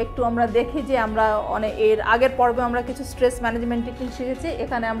একটু আমরা দেখি যে আমরা এর আগের পর্বে আমরা কিছু স্ট্রেস ম্যানেজমেন্ট টেকনিক শিখেছি।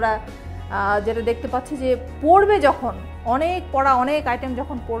 এখানে আমরা যেটা দেখতে পাচ্ছি যে পড়বে যখন, অনেক আইটেম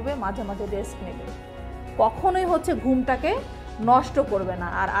যখন পড়বে, মাঝে মাঝে রেস্ট নেবে, কখনোই হচ্ছে ঘুমটাকে নষ্ট করবে না।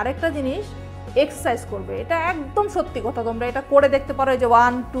 আর আরেকটা জিনিস, এক্সারসাইজ করবে, এটা একদম সত্যি কথা। তোমরা এটা করে দেখতে পারো, যে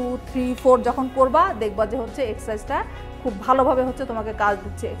 1 2 3 4 যখন করবা দেখবা যে হচ্ছে এক্সারসাইজটা খুব ভালোভাবে হচ্ছে তোমাকে কাজ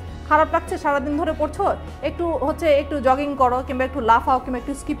দিচ্ছে। খারাপ লাগছে সারাদিন ধরে পড়ছো, একটু জগিং করো কিংবা একটু লাফাও কিংবা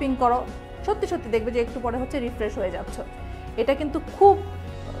একটু স্কিপিং করো, সত্যি দেখবে যে একটু পরে হচ্ছে রিফ্রেশ হয়ে যাচ্ছ। এটা কিন্তু খুব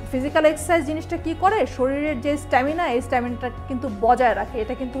ফিজিক্যাল এক্সারসাইজ জিনিসটা কি করে, শরীরের যে স্ট্যামিনা, এই স্ট্যামিনাটা কিন্তু বজায় রাখে।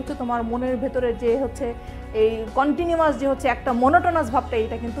 এটা কিন্তু হচ্ছে তোমার মনের ভেতরে যে হচ্ছে এই কন্টিনিউয়াস যে হচ্ছে একটা মনোটোনাস ভাবটা,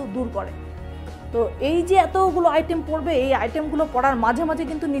 এটা কিন্তু দূর করে। তো এই যে এতগুলো আইটেম পড়বে, এই আইটেমগুলো পড়ার মাঝে মাঝে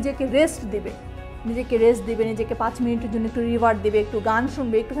কিন্তু নিজেকে রেস্ট দিবে, নিজেকে 5 মিনিটের জন্য একটু রিভার্ট দিবে, একটু গান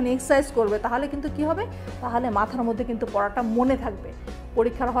শুনবে, একটুখানি এক্সারসাইজ করবে, তাহলে কিন্তু কি হবে, তাহলে মাথার মধ্যে কিন্তু পড়াটা মনে থাকবে।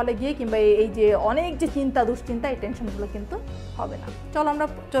 পরীক্ষার হলে গিয়ে কিংবা এই যে অনেক যে চিন্তা দুশ্চিন্তা, এই টেনশনগুলো কিন্তু হবে না। চলো আমরা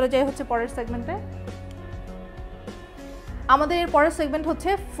চলে যাই হচ্ছে পরের সেগমেন্টে। আমাদের পরের সেগমেন্ট হচ্ছে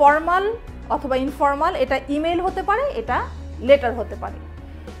ফর্মাল অথবা ইনফর্মাল। এটা ইমেল হতে পারে, এটা লেটার হতে পারে।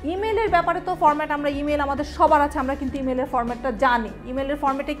 ইমেলের ব্যাপারে তো ফরম্যাট, আমরা ইমেল আমাদের সবার আছে, আমরা কিন্তু ইমেলের ফরম্যাটটা জানি। ইমেলের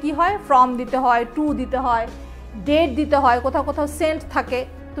ফরম্যাটে কি হয়, ফ্রম দিতে হয়, টু দিতে হয়, ডেট দিতে হয়, কোথাও কোথাও সেন্ট থাকে,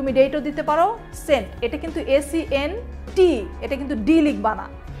 তুমি ডেটও দিতে পারো, সেন্ট। এটা কিন্তু SENT, এটা কিন্তু ডি লিখবা না,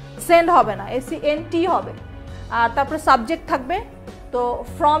 সেন্ড হবে না, SENT হবে। আর তারপরে সাবজেক্ট থাকবে। তো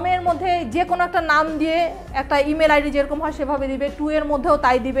ফ্রমের মধ্যে যে কোনো একটা নাম দিয়ে একটা ইমেল আইডি যেরকম হয় সেভাবে দিবে, টু এর মধ্যেও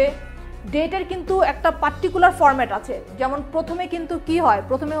তাই দিবে। ডেটের কিন্তু একটা পার্টিকুলার ফরম্যাট আছে, যেমন প্রথমে কিন্তু কি হয়,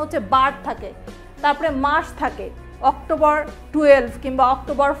 প্রথমে হচ্ছে বার্থ থাকে, তারপরে মাস থাকে, October 12 কিংবা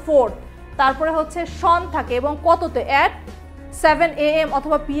October 4, তারপরে হচ্ছে সন থাকে এবং কততে, at 7 AM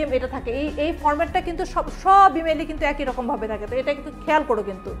অথবা PM এটা থাকে। এই ফরম্যাটটা কিন্তু সব ইমেলে কিন্তু একই রকমভাবে থাকে। তো এটা কিন্তু খেয়াল করো,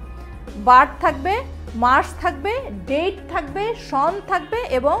 কিন্তু বার্থ থাকবে, মাস থাকবে, ডেট থাকবে, সন থাকবে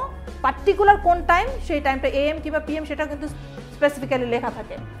এবং পার্টিকুলার কোন টাইম, সেই টাইমটা AM কিংবা PM সেটা কিন্তু স্পেসিফিক্যালি লেখা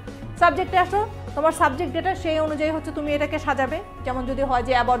থাকে। সাবজেক্টে আসো, তোমার সাবজেক্ট যেটা সেই অনুযায়ী হচ্ছে তুমি এটাকে সাজাবে। যেমন যদি হয়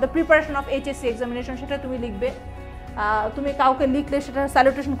যে about the preparation of HSC examination, সেটা তুমি লিখবে। তুমি কাউকে লিখলে সেটা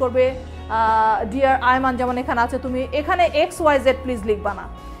স্যালুটেশন করবে, ডিয়ার আয়মান যেমন এখানে আছে, তুমি এখানে XYZ প্লিজ লিখবা না।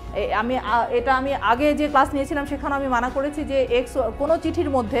 আমি আগে যে ক্লাস নিয়েছিলাম সেখানে আমি মানা করেছি যে কোনো চিঠির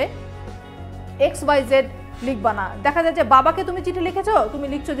মধ্যে XYZ লিখবা না। দেখা যায় যে বাবাকে তুমি চিঠি লিখেছো, তুমি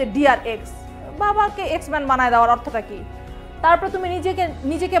লিখছো যে ডিয়ার X, বাবাকে X ম্যান বানায় দেওয়ার অর্থটা কি? তারপর তুমি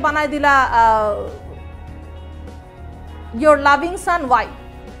নিজেকে বানায় দিলা ইয়োর লাভিং সান ওয়াই।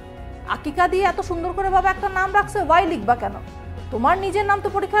 আকিকা দিয়ে এত সুন্দর করে বাবা একটা নাম রাখছে, ওয়াই লিখবা কেন? তোমার নিজের নাম তো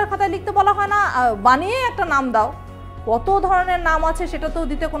পরীক্ষার খাতায় লিখতে বলা হয় না, বানিয়ে একটা নাম দাও। কত ধরনের নাম আছে, সেটা তো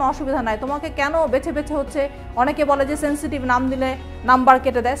দিতে কোনো অসুবিধা নাই। তোমাকে কেন বেছে বেছে হচ্ছে, অনেকে বলে যে সেন্সিটিভ নাম দিলে নাম্বার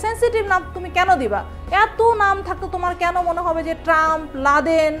কেটে দেয়। সেন্সিটিভ নাম তুমি কেন দিবা? এত নাম থাকতো, তোমার কেন মনে হবে যে ট্রাম্প,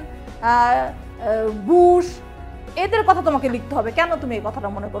 লাদেন, বুশ এদের কথা তোমাকে লিখতে হবে? কেন তুমি এই কথাটা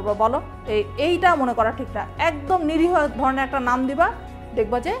মনে করবে বলো? এইটা মনে করা ঠিক না। একদম নিরীহ ধরনের একটা নাম দিবা,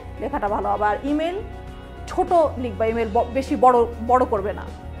 দেখবা যে লেখাটা ভালো হবে। আর ইমেল ছোট লিখবা, ইমেল বেশি বড় করবে না,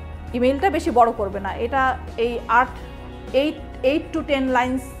 ইমেলটা বেশি বড় করবে না। এটা এই 8 to 10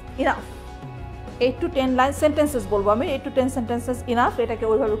 lines enough, 8 to 10 line sentences বলবো আমি, 8 to 10 সেন্টেন্সেস ইনাফ। এটাকে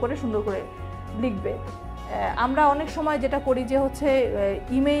ওইভাবে করে সুন্দর করে লিখবে। আমরা অনেক সময় যেটা করি যে হচ্ছে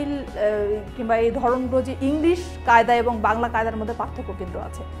ইমেইল কিংবা এই ধরনগুলো, যে ইংলিশ কায়দা এবং বাংলা কায়দার মধ্যে পার্থক্য কিন্তু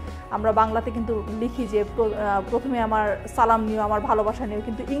আছে। আমরা বাংলাতে কিন্তু লিখি যে প্রথমে আমার সালাম নিও, আমার ভালোবাসা নিও,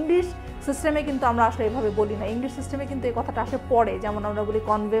 কিন্তু ইংলিশ সিস্টেমে কিন্তু আমরা আসলে এভাবে বলি না। ইংলিশ সিস্টেমে কিন্তু এই কথাটা আসে পরে, যেমন আমরা বলি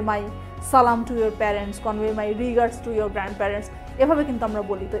কনভে মাই সালাম to your parents, convey my regards to your grand parents, এভাবে কিন্তু আমরা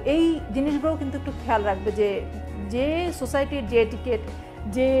বলি। তো এই জিনিসগুলো কিন্তু একটু খেয়াল রাখবে যে সোসাইটির যে এটিকেট,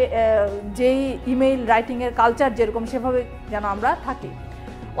 যেই ইমেইল রাইটিংয়ের কালচার যেরকম, সেভাবে যেন আমরা থাকি।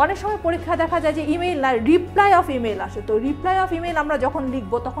 অনেক সময় পরীক্ষা দেখা যায় যে ইমেইল না, রিপ্লাই অফ ইমেইল আসে। তো রিপ্লাই অফ ইমেইল আমরা যখন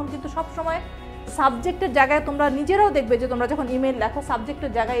লিখবো তখন কিন্তু সবসময় সাবজেক্টের জায়গায়, তোমরা নিজেরাও দেখবে যে তোমরা যখন ইমেইল লেখো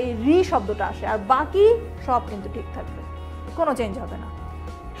সাবজেক্টের জায়গায় এই রি শব্দটা আসে, আর বাকি সব কিন্তু ঠিক থাকবে, কোনো চেঞ্জ হবে না।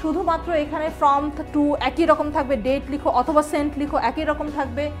 শুধুমাত্র এখানে ফ্রম টু একই রকম থাকবে, ডেট লিখো অথবা সেন্ট লিখো একই রকম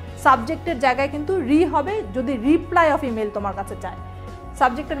থাকবে, সাবজেক্টের জায়গায় কিন্তু রি হবে যদি রিপ্লাই অফ ইমেইল তোমার কাছে চায়।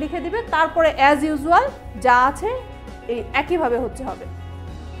 সাবজেক্টটা লিখে দিবে, তারপরে অ্যাজ ইউজুয়াল যা আছে এই একইভাবে হবে।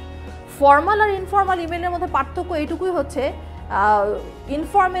 ফর্মাল আর ইনফর্মাল ইমেলের মধ্যে পার্থক্য এইটুকুই হচ্ছে,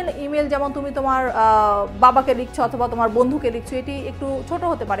 ইনফর্মাল ইমেল যেমন তুমি তোমার বাবাকে লিখছো অথবা তোমার বন্ধুকে লিখছো, এটি একটু ছোট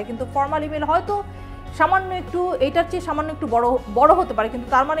হতে পারে, কিন্তু ফর্মাল ইমেল হয়তো সামান্য একটু, এইটার চেয়ে সামান্য একটু বড় হতে পারে, কিন্তু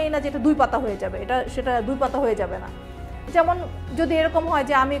তার মানে এই না যে এটা 2 পাতা হয়ে যাবে, সেটা 2 পাতা হয়ে যাবে না। যেমন যদি এরকম হয়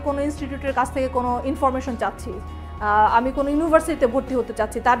যে আমি কোনো ইনস্টিটিউটের কাছ থেকে কোনো ইনফরমেশন চাচ্ছি, আমি কোনো ইউনিভার্সিটিতে ভর্তি হতে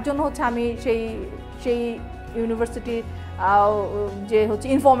চাচ্ছি, তার জন্য হচ্ছে আমি সেই ইউনিভার্সিটির যে হচ্ছে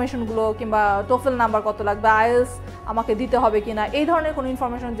ইনফরমেশনগুলো, কিংবা টোফেল নাম্বার কত লাগবে, আইএলস আমাকে দিতে হবে কিনা, এই ধরনের কোনো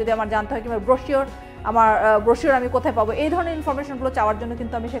ইনফরমেশন যদি আমার জানতে হয়, কিংবা ব্রোশিওর আমি কোথায় পাবো, এই ধরনের ইনফরমেশনগুলো চাওয়ার জন্য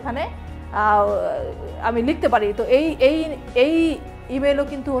কিন্তু আমি সেখানে আমি লিখতে পারি। তো এই ইমেলও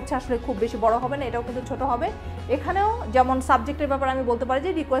কিন্তু হচ্ছে আসলে খুব বেশি বড় হবে না, এটাও কিন্তু ছোট হবে। এখানেও যেমন সাবজেক্টের ব্যাপারে আমি বলতে পারি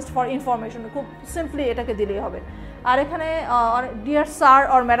যে রিকোয়েস্ট ফর ইনফরমেশন, খুব সিম্পলি এটাকে দিলেই হবে। আর এখানে ডিয়ার স্যার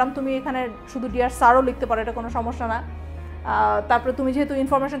অর ম্যাডাম, তুমি এখানে শুধু ডিয়ার স্যারও লিখতে পারো, এটা কোনো সমস্যা না। তারপরে তুমি যেহেতু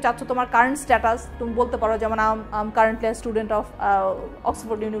ইনফরমেশন চাচ্ছ তোমার কারেন্ট স্ট্যাটাস তুমি বলতে পারো, যেমন I am currently a student of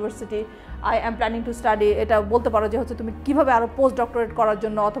Oxford university, I am planning to study, এটা বলতে পারো যে হচ্ছে তুমি কীভাবে আরও পোস্ট ডক্টরেট করার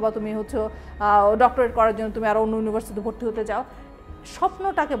জন্য অথবা তুমি হচ্ছে ডক্টরেট করার জন্য তুমি আরও অন্য ইউনিভার্সিটিতে ভর্তি হতে চাও।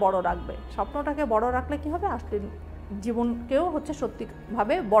 স্বপ্নটাকে বড় রাখবে, স্বপ্নটাকে বড় রাখলে কী হবে, আসলে জীবনকেও হচ্ছে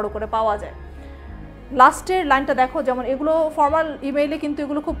সত্যিভাবে বড় করে পাওয়া যায়। লাস্টের লাইনটা দেখো, যেমন এগুলো ফর্মাল ইমেইলে কিন্তু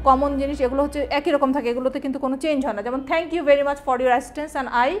এগুলো খুব কমন জিনিস, এগুলো হচ্ছে একই রকম থাকে, এগুলোতে কিন্তু কোনো চেঞ্জ হয় না। যেমন thank you very much for your assistance and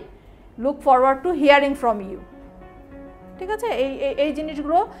I look forward to hearing from you. ঠিক আছে, এই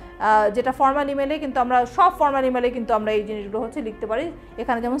জিনিসগুলো যেটা ফর্মাল ইমেলে কিন্তু আমরা সব ফর্মাল ইমেলে কিন্তু আমরা এই জিনিসগুলো হচ্ছে লিখতে পারি।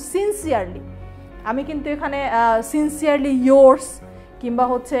 এখানে যেমন সিনসিয়ারলি, আমি কিন্তু এখানে সিনসিয়ারলি ইয়োর্স কিংবা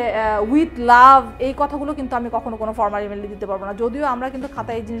হচ্ছে উইথ লাভ, এই কথাগুলো কিন্তু আমি কখনো কোনো ফর্মাল ইমেলে দিতে পারবো না, যদিও আমরা কিন্তু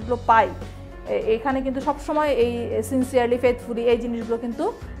খাতায় এই জিনিসগুলো পাই। এখানে কিন্তু সবসময় এই সিনসিয়ারলি ফেথফুলি এই জিনিসগুলো কিন্তু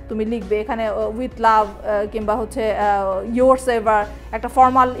তুমি লিখবে। এখানে উইথ লাভ কিংবা হচ্ছে ইয়োর্স এভার, একটা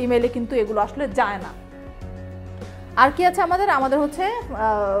ফর্মাল ইমেলে কিন্তু এগুলো আসলে যায় না। আর কি আছে আমাদের হচ্ছে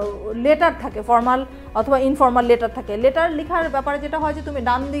লেটার থাকে, ফর্মাল অথবা ইনফর্মাল লেটার থাকে। লেটার লেখার ব্যাপারে যেটা হয় যে তুমি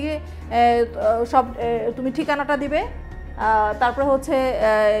ডান দিকে সব তুমি ঠিকানাটা দিবে, তারপরে হচ্ছে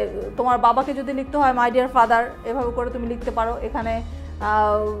তোমার বাবাকে যদি লিখতে হয় মাই ডিয়ার ফাদার, এভাবে করে তুমি লিখতে পারো। এখানে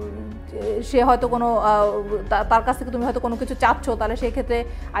সে হয়তো কোনো তার কাছ থেকে তুমি হয়তো কোনো কিছু চাচ্ছ, তাহলে সেই ক্ষেত্রে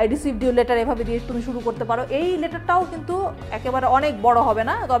আই রিসিভড ইউ লেটার এভাবে দিয়ে তুমি শুরু করতে পারো। এই লেটারটাও কিন্তু একেবারে অনেক বড় হবে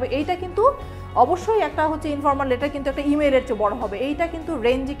না, তবে এইটা কিন্তু অবশ্যই একটা হচ্ছে ইনফর্মাল লেটার কিন্তু একটা ইমেইলের চেয়ে বড় হবে। এইটা কিন্তু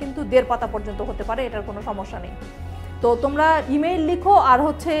রেঞ্জে কিন্তু 1.5 পাতা পর্যন্ত হতে পারে, এটার কোনো সমস্যা নেই। তো তোমরা ইমেইল লিখো আর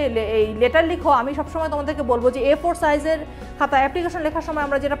হচ্ছে এই লেটার লিখো। আমি সবসময় তোমাদেরকে বলবো যে A4 সাইজের খাতা অ্যাপ্লিকেশন লেখার সময়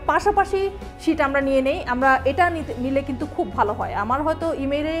আমরা যেটা পাশাপাশি শিট আমরা নিয়ে নেই, আমরা এটা নিলে কিন্তু খুব ভালো হয়। আমার হয়তো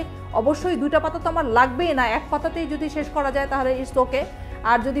ইমেইলে অবশ্যই 2টা পাতা তো আমার লাগবেই না, 1 পাতাতেই যদি শেষ করা যায় তাহলে ইটস ওকে।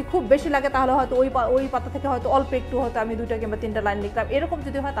 আর যদি খুব বেশি লাগে তাহলে হয়তো ওই পাতা থেকে হয়তো অল্প একটু হয়তো আমি 2টা কিংবা 3টা লাইন লিখলাম, এরকম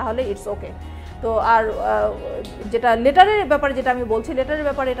যদি হয় তাহলে ইটস ওকে। তো আর যেটা লেটারের ব্যাপারে যেটা আমি বলছি, লেটারের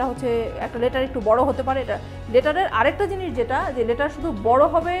ব্যাপারে এটা হচ্ছে একটা লেটার একটু বড় হতে পারে। এটা লেটারের আরেকটা জিনিস যেটা, যে লেটার শুধু বড়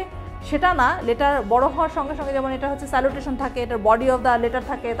হবে সেটা না, লেটার বড় হওয়ার সঙ্গে সঙ্গে যেমন এটা হচ্ছে স্যালুটেশন থাকে, এটার বডি অফ দ্য লেটার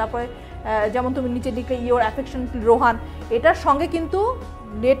থাকে, তারপরে যেমন তুমি নিচে লিখলে ইওর অ্যাফেকশন রোহান, এটার সঙ্গে কিন্তু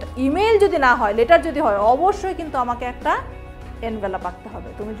ইমেইল যদি না হয়, লেটার যদি হয়, অবশ্যই কিন্তু আমাকে একটা এনভেলাপ আঁকতে হবে।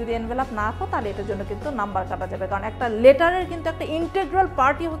 তুমি যদি এনভেলাপ না আঁকো তাহলে এটার জন্য কিন্তু নাম্বার কাটা যাবে, কারণ একটা লেটারের কিন্তু একটা ইন্টেগ্রাল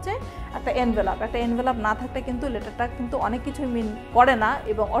পার্টই হচ্ছে একটা এনভেলাপ। একটা এনভেলাপ না থাকলে কিন্তু লেটারটা কিন্তু অনেক কিছুই মিন করে না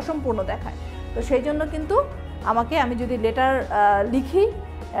এবং অসম্পূর্ণ দেখায়। তো সেই জন্য কিন্তু আমি যদি লেটার লিখি,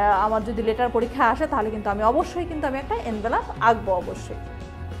 আমার যদি লেটার পরীক্ষা আসে, তাহলে কিন্তু আমি অবশ্যই কিন্তু আমি একটা এনভেলাপ আঁকবো অবশ্যই।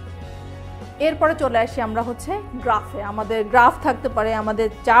 এরপরে চলে আসি আমরা হচ্ছে গ্রাফে। আমাদের গ্রাফ থাকতে পারে, আমাদের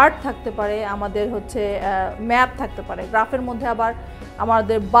চার্ট থাকতে পারে, আমাদের হচ্ছে ম্যাপ থাকতে পারে। গ্রাফের মধ্যে আবার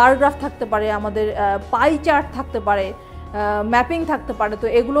আমাদের বার গ্রাফ থাকতে পারে, আমাদের পাই চার্ট থাকতে পারে, ম্যাপিং থাকতে পারে। তো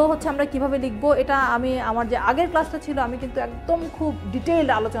এগুলো হচ্ছে আমরা কিভাবে লিখবো, এটা আমার যে আগের ক্লাসটা ছিল আমি কিন্তু একদম খুব ডিটেইলড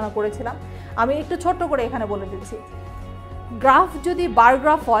আলোচনা করেছিলাম। আমি একটু ছোট্ট করে এখানে বলে দিচ্ছি। গ্রাফ যদি বার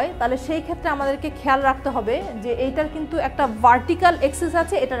গ্রাফ হয় তাহলে সেই ক্ষেত্রে আমাদেরকে খেয়াল রাখতে হবে যে এইটার কিন্তু একটা ভার্টিক্যাল এক্সিস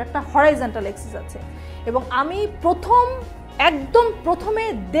আছে, এটার একটা হরাইজন্টাল এক্সিস আছে। এবং আমি একদম প্রথমে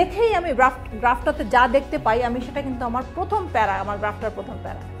দেখেই আমি গ্রাফটাতে যা দেখতে পাই আমি সেটা কিন্তু আমার প্রথম প্যারা, আমার গ্রাফটার প্রথম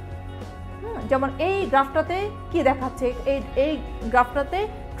প্যারা। যেমন এই গ্রাফটাতে কি দেখাচ্ছে, এই গ্রাফটাতে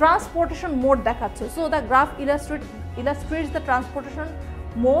ট্রান্সপোর্টেশন মোড দেখাচ্ছে। So the graph illustrates the transportation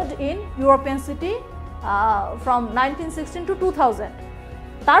mode in European city from 1916 to 2000.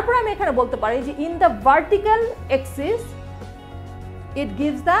 তারপর আমি এখানে বলতে পারি যে in the vertical axis it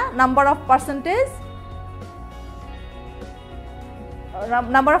gives the number of percentage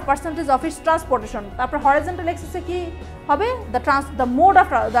of its transportation. তারপর horizontal axis এ কি হবে, the mode of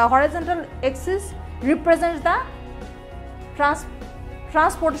the horizontal axis represents the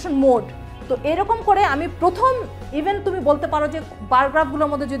transportation mode. তো এরকম করে আমি প্রথম, ইভেন তুমি বলতে পারো যে বার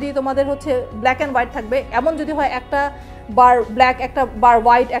গ্রাফগুলোর মধ্যে যদি তোমাদের হচ্ছে ব্ল্যাক অ্যান্ড হোয়াইট থাকবে, এমন যদি হয় একটা বার ব্ল্যাক, একটা বার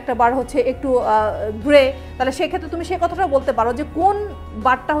হোয়াইট, একটা বার হচ্ছে একটু গ্রে, তাহলে সেক্ষেত্রে তুমি সেই কথাটা বলতে পারো যে কোন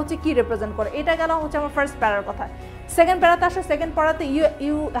বারটা হচ্ছে কি রিপ্রেজেন্ট করে। এটা গেল হচ্ছে আমার ফার্স্ট প্যারার কথা। সেকেন্ড প্যারাতে আসলে second প্যারাতে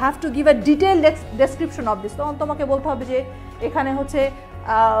you have to give a detail description of this. তখন তোমাকে বলতে হবে যে এখানে হচ্ছে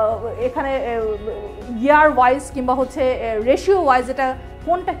এখানে ইয়ার ওয়াইজ কিংবা হচ্ছে রেশিও ওয়াইজ এটা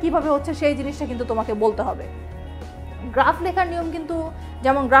কোনটা কিভাবে হচ্ছে সেই জিনিসটা কিন্তু তোমাকে বলতে হবে। গ্রাফ লেখার নিয়ম কিন্তু,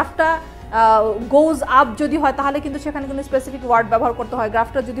 যেমন গ্রাফটা গোজ আপ যদি হয় তাহলে কিন্তু সেখানে কিন্তু স্পেসিফিক ওয়ার্ড ব্যবহার করতে হয়।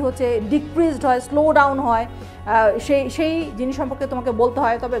 গ্রাফটা যদি হচ্ছে ডিক্রিজড হয়, স্লো ডাউন হয়, সেই জিনিস সম্পর্কে তোমাকে বলতে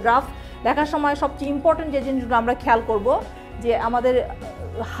হয়। তবে গ্রাফ লেখার সময় সবচেয়ে ইম্পর্টেন্ট যে জিনিসগুলো আমরা খেয়াল করব যে আমাদের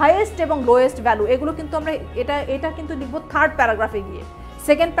হাইয়েস্ট এবং লোয়েস্ট ভ্যালু, এগুলো কিন্তু আমরা এটা কিন্তু লিখবো থার্ড প্যারাগ্রাফে গিয়ে।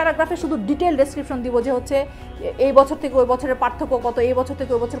 সেকেন্ড প্যারাগ্রাফে শুধু ডিটেল ডেসক্রিপশন দিব যে হচ্ছে এই বছর থেকে ওই বছরের পার্থক্য কত, এই বছর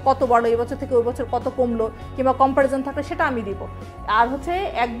থেকে ওই বছর কত বাড়লো, এই বছর থেকে ওই বছর কত কমলো, কিংবা কম্প্যারিজন থাকলে সেটা আমি দিব। আর হচ্ছে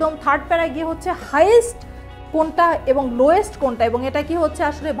একদম থার্ড প্যারায় গিয়ে হচ্ছে হাইয়েস্ট কোনটা এবং লোয়েস্ট কোনটা, এবং এটা কি হচ্ছে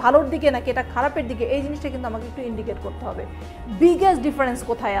আসলে ভালোর দিকে নাকি এটা খারাপের দিকে, এই জিনিসটা কিন্তু আমাকে একটু ইন্ডিকেট করতে হবে। বিগেস্ট ডিফারেন্স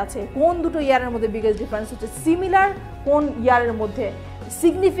কোথায় আছে, কোন দুটো ইয়ারের মধ্যে বিগেস্ট ডিফারেন্স হচ্ছে, সিমিলার কোন ইয়ারের মধ্যে,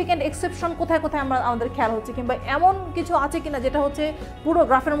 সিগনিফিক্যান্ট এক্সেপশন কোথায় কোথায় আমাদের খেয়াল হচ্ছে, কিংবা এমন কিছু আছে কিনা যেটা হচ্ছে পুরো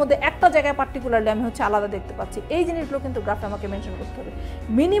গ্রাফের মধ্যে একটা জায়গায় পার্টিকুলারলি আমি হচ্ছে আলাদা দেখতে পাচ্ছি। এই জিনিসগুলো কিন্তু গ্রাফে আমাকে মেনশন করতে হবে।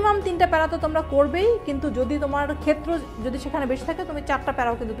 মিনিমাম 3টা প্যারা তো তোমরা করবেই, কিন্তু যদি তোমার ক্ষেত্র যদি সেখানে বেশি থাকে তুমি 4টা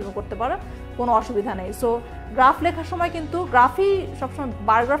প্যারাও কিন্তু তুমি করতে পারো, কোনো অসুবিধা নেই। সো গ্রাফ লেখার সময় কিন্তু গ্রাফই সবসময়,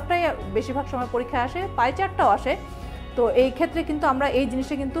 বার গ্রাফটাই বেশিরভাগ সময় পরীক্ষায় আসে, পাই চার্টটাও আসে। তো এই ক্ষেত্রে কিন্তু আমরা এই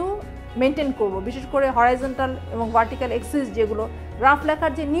জিনিসটা কিন্তু মেনটেন করব, বিশেষ করে হরাইজন্টাল এবং ভার্টিক্যাল এক্সিস যেগুলো গ্রাফ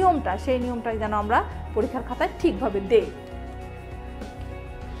লেখার যে নিয়মটা, সেই নিয়মটা যেন আমরা পরীক্ষার খাতায় ঠিকভাবে দেই।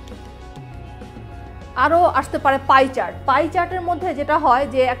 আরও আসতে পারে পাই চার্ট। পাই চার্টের মধ্যে যেটা হয়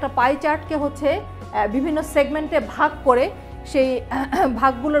যে একটা পাই চার্টকে হচ্ছে বিভিন্ন সেগমেন্টে ভাগ করে সেই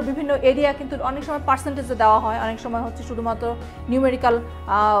ভাগগুলোর বিভিন্ন এরিয়া কিন্তু অনেক সময় পার্সেন্টেজে দেওয়া হয়, অনেক সময় হচ্ছে শুধুমাত্র নিউমেরিক্যাল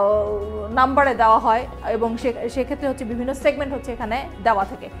নাম্বারে দেওয়া হয়, এবং সেক্ষেত্রে হচ্ছে বিভিন্ন সেগমেন্ট হচ্ছে এখানে দেওয়া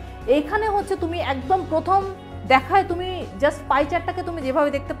থাকে। এইখানে হচ্ছে তুমি একদম প্রথম দেখায় তুমি জাস্ট পাই চার্টটাকে তুমি যেভাবে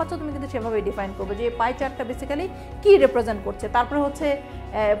দেখতে পাচ্ছ তুমি কিন্তু সেভাবেই ডিফাইন করবে যে পাই চার্টটা বেসিক্যালি কী রিপ্রেজেন্ট করছে। তারপরে হচ্ছে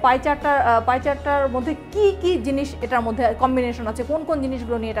পাই চার্টটার মধ্যে কি কি জিনিস এটার মধ্যে কম্বিনেশন আছে, কোন কোন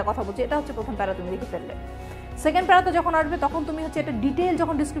জিনিসগুলো নিয়ে এটা কথা বলছে, এটা হচ্ছে প্রথম প্যারা তুমি লিখে ফেললে। সেকেন্ড প্যারাতে যখন আসবে তখন তুমি হচ্ছে এটা ডিটেইল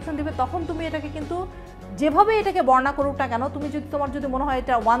যখন ডিসক্রিপশন দেবে তখন তুমি এটাকে কিন্তু যেভাবে এটাকে বর্ণনা করুক না কেন, তুমি যদি তোমার যদি মনে হয়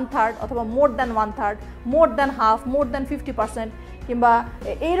এটা 1/3 অথবা more than 1/3, more than half, more than 50%, কিংবা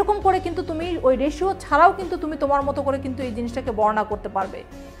এইরকম করে কিন্তু তুমি ওই রেশিও ছাড়াও কিন্তু তুমি তোমার মতো করে কিন্তু এই জিনিসটাকে বর্ণনা করতে পারবে।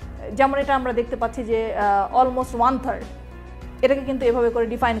 যেমন এটা আমরা দেখতে পাচ্ছি যে অলমোস্ট 1/3, এটাকে কিন্তু এভাবে করে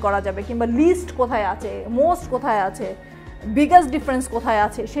ডিফাইন করা যাবে। কিংবা লিস্ট কোথায় আছে, মোস্ট কোথায় আছে, বিগেস্ট ডিফারেন্স কোথায়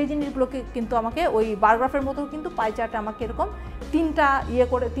আছে, সেই জিনিসগুলোকে কিন্তু আমাকে ওই বারগ্রাফের মতো কিন্তু পাই চার্টে আমাকে এরকম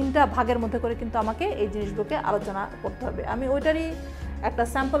 3টা ভাগের মধ্যে করে কিন্তু আমাকে এই জিনিসগুলোকে আলোচনা করতে হবে। আমি ওইটারই একটা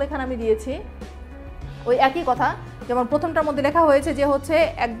স্যাম্পল এখানে আমি দিয়েছি। ওই একই কথা, যেমন প্রথমটার মধ্যে লেখা হয়েছে যে হচ্ছে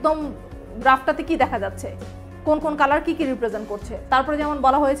একদম গ্রাফটাতে কি দেখা যাচ্ছে, কোন কোন কালার কি কি রিপ্রেজেন্ট করছে। তারপরে যেমন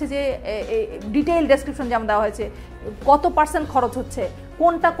বলা হয়েছে যে ডিটেইল ডেসক্রিপশন যেমন দেওয়া হয়েছে, কত পার্সেন্ট খরচ হচ্ছে,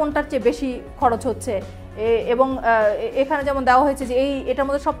 কোনটার চেয়ে বেশি খরচ হচ্ছে, এবং এখানে যেমন দেওয়া হয়েছে যে এটার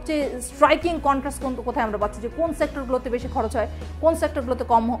মধ্যে সবচেয়ে স্ট্রাইকিং কন্ট্রাস্ট কোথায় আমরা পাচ্ছি, যে কোন সেক্টরগুলোতে বেশি খরচ হয়, কোন সেক্টরগুলোতে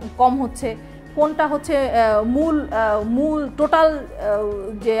কম হচ্ছে, কোনটা হচ্ছে মূল টোটাল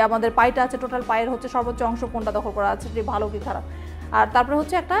যে আমাদের পাইটা আছে, টোটাল পায়ের হচ্ছে সর্বোচ্চ অংশ কোনটা দখল করা আছে, যে ভালো কি খারাপ। আর তারপরে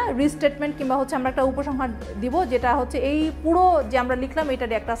হচ্ছে একটা রিস্টেটমেন্ট কিংবা হচ্ছে আমরা একটা উপসংহার দিব, যেটা হচ্ছে এই পুরো যে আমরা লিখলাম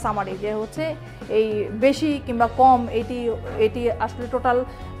এটারই একটা সামারি, যে হচ্ছে এই বেশি কিংবা কম এটি আসলে টোটাল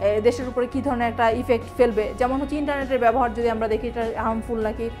দেশের উপরে কী ধরনের একটা ইফেক্ট ফেলবে। যেমন হচ্ছে ইন্টারনেটের ব্যবহার যদি আমরা দেখি এটা হার্মফুল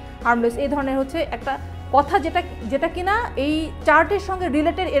নাকি হার্মলেস, এই ধরনের হচ্ছে একটা কথা যেটা কিনা এই চার্টের সঙ্গে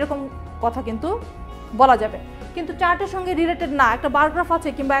রিলেটেড, এরকম কথা কিন্তু বলা যাবে। কিন্তু চার্টের সঙ্গে রিলেটেড না, একটা বারগ্রাফ আছে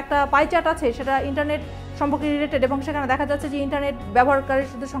কিংবা একটা পাই চার্ট আছে, সেটা ইন্টারনেট সম্পর্কে রিলেটেড, এবং সেখানে দেখা যাচ্ছে যে ইন্টারনেট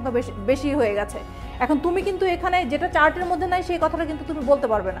ব্যবহারকারীর সংখ্যা বেশি হয়ে গেছে। এখন তুমি কিন্তু এখানে যেটা চার্টের মধ্যে নাই সেই কথাটা কিন্তু তুমি বলতে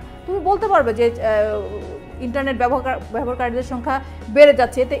পারবে না। তুমি বলতে পারবে যে ইন্টারনেট ব্যবহারকারীদের সংখ্যা বেড়ে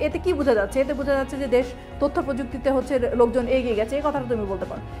যাচ্ছে, এতে কি বোঝা যাচ্ছে, এতে বোঝা যাচ্ছে যে দেশ তথ্য প্রযুক্তিতে হচ্ছে লোকজন এগিয়ে গেছে, এই কথাটা তুমি বলতে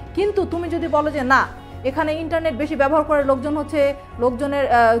পারো। কিন্তু তুমি যদি বলো যে না, এখানে ইন্টারনেট বেশি ব্যবহার করে লোকজনের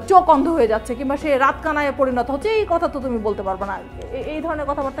চোখ অন্ধ হয়ে যাচ্ছে কিংবা সে রাত কানায় পরিণত হচ্ছে, এই কথা তো তুমি বলতে পারবে না। এই ধরনের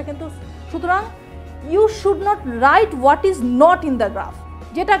কথাবার্তা কিন্তু, সুতরাং you should not right what is not in the graph.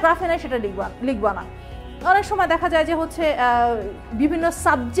 যেটা গ্রাফে নেই সেটা লিখবা না। অনেক সময় দেখা যায় যে হচ্ছে বিভিন্ন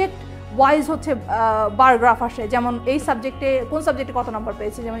সাবজেক্ট ওয়াইজ হচ্ছে বার গ্রাফ আসে, যেমন এই সাবজেক্টে কোন সাবজেক্টে কত নাম্বার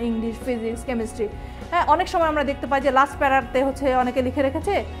পেয়েছে, যেমন ইংলিশ, ফিজিক্স, কেমিস্ট্রি। হ্যাঁ, অনেক সময় আমরা দেখতে পাই যে লাস্ট প্যারাতে হচ্ছে অনেকে লিখে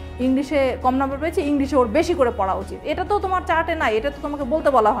রেখেছে ইংলিশে কম নাম্বার পেয়েছে, ইংলিশে ওর বেশি করে পড়া উচিত। এটা তো তোমার চার্টে নাই, এটা তো তোমাকে বলতে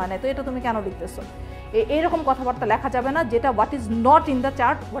বলা হয় না, তো এটা তুমি কেন লিখতেছো? এইরকম কথাবার্তা লেখা যাবে না, যেটা what is not in the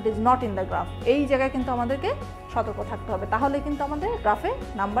chart, what is not in the graph. এই জায়গায় কিন্তু আমাদেরকে সতর্ক থাকতে হবে, তাহলে কিন্তু আমাদের গ্রাফে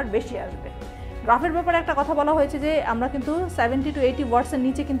নাম্বার বেশি আসবে। গ্রাফের ব্যাপারে একটা কথা বলা হয়েছে যে আমরা কিন্তু 70 to 80 ওয়ার্ডসের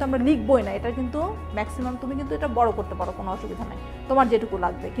নিচে কিন্তু আমরা লিখবই না। এটা কিন্তু ম্যাক্সিমাম, তুমি কিন্তু এটা বড় করতে পারো, কোনো অসুবিধা নাই, তোমার যেটুকু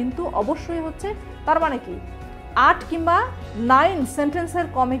লাগবে। কিন্তু অবশ্যই হচ্ছে তার মানে কি 8 কিংবা 9 সেন্টেন্সের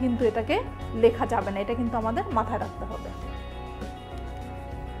কমে কিন্তু এটাকে লেখা যাবে না, এটা কিন্তু আমাদের মাথায় রাখতে হবে।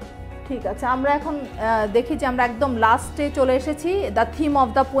 ঠিক আছে, আমরা এখন দেখি যে আমরা একদম লাস্টে চলে এসেছি, the theme of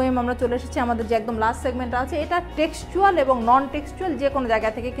the poem আমরা চলে এসেছি। আমাদের যে একদম লাস্ট সেগমেন্ট আছে, এটা টেক্সচুয়াল এবং নন টেক্সচুয়াল যে কোনো জায়গা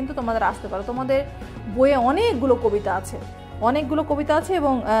থেকে কিন্তু তোমাদের আসতে পারে। তোমাদের বইয়ে অনেকগুলো কবিতা আছে, অনেকগুলো কবিতা আছে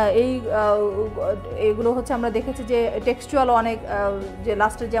এবং এইগুলো হচ্ছে আমরা দেখেছি যে টেক্সচুয়াল অনেক, যে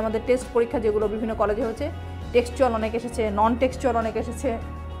লাস্টের যে আমাদের টেস্ট পরীক্ষা যেগুলো বিভিন্ন কলেজে হচ্ছে, টেক্সচুয়াল অনেক এসেছে, নন টেক্সচুয়াল অনেক এসেছে।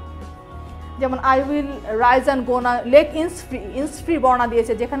 যেমন I will rise and go না, লেক ইন্স ফ্রি বর্ণনা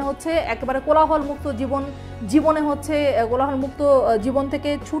দিয়েছে, যেখানে হচ্ছে একেবারে কোলাহল মুক্ত জীবনে হচ্ছে কোলাহল মুক্ত জীবন থেকে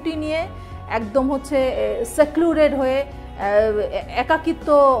ছুটি নিয়ে একদম হচ্ছে সেক্লুডেড হয়ে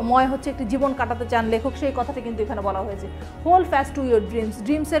একাকিত্বময় হচ্ছে একটি জীবন কাটাতে চান লেখক, সেই কথাটা কিন্তু এখানে বলা হয়েছে। হোল্ড ফাস্ট টু ইউর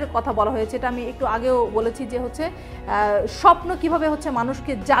ড্রিমসের কথা বলা হয়েছে। এটা আমি একটু আগেও বলেছি যে হচ্ছে স্বপ্ন কিভাবে হচ্ছে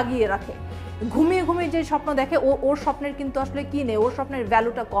মানুষকে জাগিয়ে রাখে। ঘুমিয়ে যে স্বপ্ন দেখে ওর স্বপ্নের কিন্তু আসলে কী নেই, ওর স্বপ্নের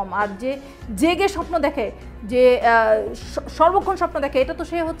ভ্যালুটা কম। আর যে জেগে স্বপ্ন দেখে, যে সর্বক্ষণ স্বপ্ন দেখে, এটা তো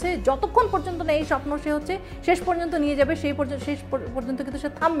সে হচ্ছে যতক্ষণ পর্যন্ত না এই স্বপ্ন সে হচ্ছে শেষ পর্যন্ত নিয়ে যাবে, শেষ পর্যন্ত কিন্তু সে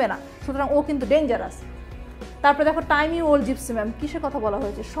থামবে না, সুতরাং ও কিন্তু ডেঞ্জারাস। তারপরে দেখো time you old gypsy ma'am, কিসের কথা বলা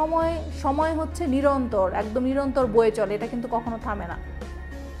হয়েছে? সময় হচ্ছে নিরন্তর, একদম নিরন্তর বয়ে চলে, এটা কিন্তু কখনো থামে না।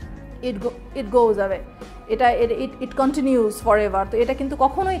 ইট গোজ away, it continues for ever, তো এটা কিন্তু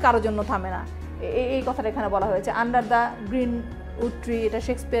কখনোই কারোর জন্য থামে না, এই কথাটা এখানে বলা হয়েছে। Under the green would tree, এটা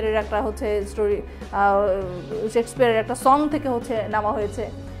শেক্সপিয়ারের একটা হচ্ছে স্টোরি, শেক্সপিয়ারের একটা সং থেকে হচ্ছে নেওয়া হয়েছে।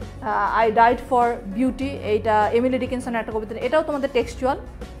 আই ডাইড ফর বিউটি, এইটা এমিলি ডিকিনসনের একটা কবিতা, এটাও তোমাদের টেক্সচুয়াল।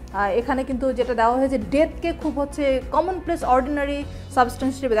 এখানে কিন্তু যেটা দেওয়া হয়েছে ডেথকে খুব হচ্ছে কমন প্লেস অর্ডিনারি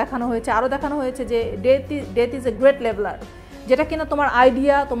সাবস্টেন্স হিসেবে দেখানো হয়েছে। আরও দেখানো হয়েছে যে death is a great leveller, যেটা কিনা তোমার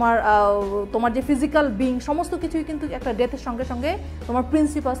আইডিয়া, তোমার যে ফিজিক্যাল বিং, সমস্ত কিছুই কিন্তু একটা ডেথের সঙ্গে সঙ্গে তোমার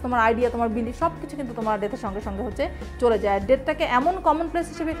প্রিন্সিপালস, তোমার আইডিয়া, তোমার বিলিফ সব কিছু কিন্তু তোমার ডেথের সঙ্গে সঙ্গে হচ্ছে চলে যায়। ডেথটাকে এমন কমন প্লেস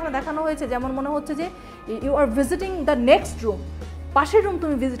হিসেবে এখানে দেখানো হয়েছে যেমন মনে হচ্ছে যে you R visiting the next room, পাশের রুম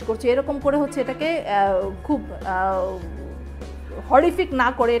তুমি ভিজিট করছো, এরকম করে হচ্ছে এটাকে খুব হরিফিক না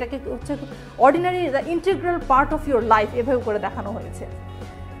করে এটাকে হচ্ছে ordinary the integral part of your life, এভাবে করে দেখানো হয়েছে।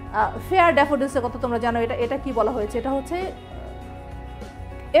 ফেয়ার ড্যাফোডিলসের কথা তোমরা জানো, এটা কি বলা হয়েছে? এটা হচ্ছে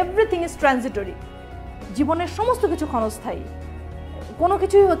এভরিথিং ইজ ট্রানজিটরি, জীবনের সমস্ত কিছু ক্ষণস্থায়ী, কোনো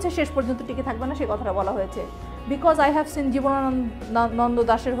কিছুই হচ্ছে শেষ পর্যন্ত টিকে থাকবে না, সেই কথাটা বলা হয়েছে। Because I have seen Jibanananda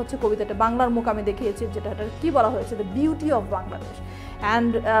দাশের হচ্ছে কবিতাটা বাংলার মুখ আমি দেখিয়েছি, যেটা কি বলা হয়েছে, the beauty of Bangladesh,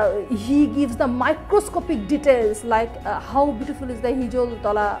 and he gives the microscopic details like how beautiful is the hijol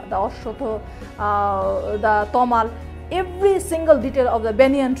tola, the oshotho, the tomal, every single detail of the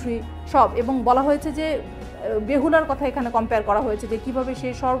banyan tree সব। এবং বলা হয়েছে যে বেহুলার কথা এখানে কম্পেয়ার করা হয়েছে যে কীভাবে সে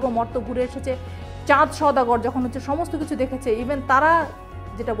স্বর্গ মর্ত ঘুরে এসেছে, চাঁদ সওদাগর যখন হচ্ছে সমস্ত কিছু দেখেছে, ইভেন তারা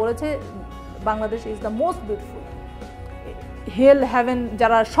যেটা বলেছে Bangladesh is the most beautiful, hell haven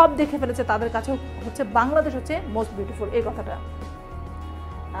যারা সব দেখে ফেলেছে তাদের কাছে হচ্ছে বাংলাদেশ হচ্ছে মোস্ট বিউটিফুল, এই কথাটা।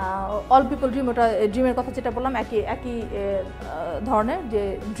 অল পিপল ড্রিম, ওটা ড্রিমের কথা যেটা বললাম একই ধরনের, যে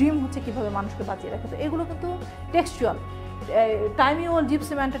ড্রিম হচ্ছে কীভাবে মানুষকে বাঁচিয়ে রাখে, তো এগুলো কিন্তু textual. Time you old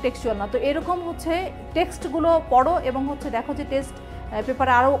gypsy ম্যানটা textual না, তো এরকম হচ্ছে টেক্সটগুলো পড়ো এবং হচ্ছে দেখো যে টেস্ট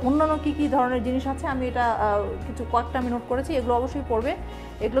পেপারে আরও অন্যান্য কী ধরনের জিনিস আছে, আমি এটা কয়েকটা আমি নোট করেছি, এগুলো অবশ্যই পড়বে,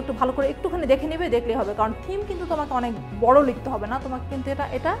 এগুলো একটু ভালো করে একটুখানি দেখে নেবে, দেখলেই হবে, কারণ থিম কিন্তু তোমাকে অনেক বড় লিখতে হবে না, তোমাকে কিন্তু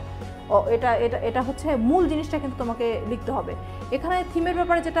এটা হচ্ছে মূল জিনিসটা কিন্তু তোমাকে লিখতে হবে। এখানে থিমের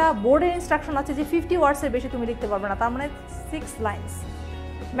ব্যাপারে যেটা বোর্ডের ইনস্ট্রাকশন আছে যে 50 ওয়ার্ডসের বেশি তুমি লিখতে পারবে না, তার মানে 6 লাইন্স,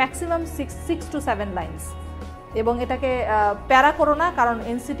 ম্যাক্সিমাম 6 to 7 লাইন্স। এবং এটাকে প্যারা করো না, কারণ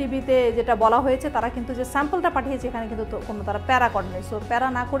এনসিটিভিতে যেটা বলা হয়েছে তারা কিন্তু যে স্যাম্পলটা পাঠিয়েছে এখানে কিন্তু কোনো তারা প্যারা করেনি, সো প্যারা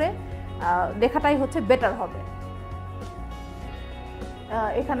না করে লেখাটাই হচ্ছে বেটার হবে।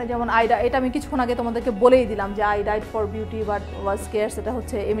 এখানে যেমন এটা আমি কিছুক্ষণ আগে তোমাদেরকে বলেই দিলাম যে I died for beauty but was scarce, এটা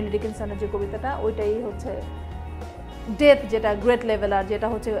হচ্ছে এমিলি ডিকিনসনের যে কবিতাটা, ওইটাই হচ্ছে ডেথ, যেটা গ্রেট লেভেলার, যেটা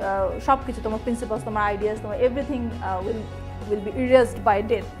হচ্ছে সব কিছু তোমার প্রিন্সিপালস, তোমার আইডিয়াস, তোমার everything will be erased by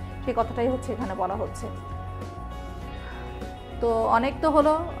death, সেই কথাটাই হচ্ছে এখানে বলা হচ্ছে। তো অনেক তো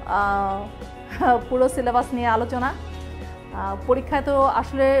হলো পুরো সিলেবাস নিয়ে আলোচনা। পরীক্ষায় তো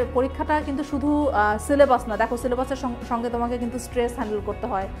আসলে পরীক্ষাটা কিন্তু শুধু সিলেবাস না, দেখো সিলেবাসের সঙ্গে তোমাকে কিন্তু স্ট্রেস হ্যান্ডেল করতে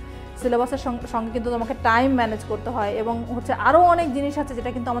হয়, সিলেবাসের সঙ্গে কিন্তু তোমাকে টাইম ম্যানেজ করতে হয়, এবং হচ্ছে আরও অনেক জিনিস আছে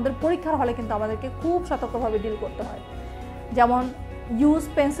যেটা কিন্তু আমাদের পরীক্ষার হলে কিন্তু আমাদেরকে খুব সতর্কভাবে ডিল করতে হয়। যেমন ইউজ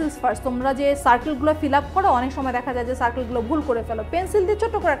পেন্সিলস ফার্স্ট, তোমরা যে সার্কেলগুলো ফিল আপ করো অনেক সময় দেখা যায় যে সার্কেলগুলো ভুল করে ফেলো, পেন্সিল দিয়ে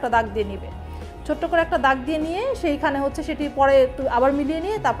ছোট্ট করে একটা দাগ দিয়ে নিবে, ছোট্ট করে একটা দাগ দিয়ে নিয়ে সেইখানে হচ্ছে সেটি পরে আবার মিলিয়ে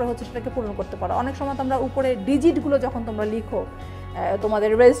নিয়ে তারপরে হচ্ছে সেটাকে পূরণ করতে পারো। অনেক সময় তোমরা উপরে ডিজিটগুলো যখন তোমরা লিখো, তোমাদের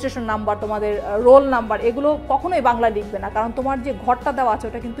রেজিস্ট্রেশন নাম্বার, তোমাদের রোল নাম্বার, এগুলো কখনোই বাংলা লিখবে না, কারণ তোমার যে ঘরটা দেওয়া আছে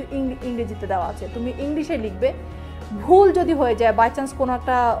ওটা কিন্তু ইংরেজিতে দেওয়া আছে, তুমি ইংলিশে লিখবে। ভুল যদি হয়ে যায়, বাই চান্স কোনো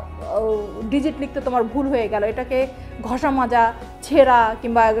একটা ডিজিট লিখতে তোমার ভুল হয়ে গেল, এটাকে ঘষা মাজা, ছেঁড়া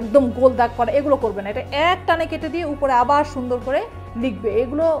কিংবা একদম গোল দাগ করা এগুলো করবে না, এটা এক টানে কেটে দিয়ে উপরে আবার সুন্দর করে লিখবে।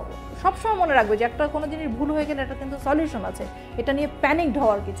 এগুলো সবসময় মনে রাখবে যে একটা কোনো জিনিস ভুল হয়ে গেলে এটা কিন্তু সলিউশন আছে, এটা নিয়ে প্যানিকড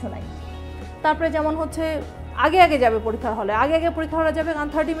হওয়ার কিছু নাই। তারপরে যেমন হচ্ছে আগে আগে যাবে পরীক্ষার হলে, আগে আগে পরীক্ষা হলে যাবে, কারণ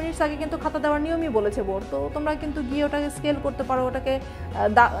 30 মিনিটস আগে কিন্তু খাতা দেওয়ার নিয়মই বলেছে বোর্ড। তো তোমরা কিন্তু গিয়ে ওটাকে স্কেল করতে পারো, ওটাকে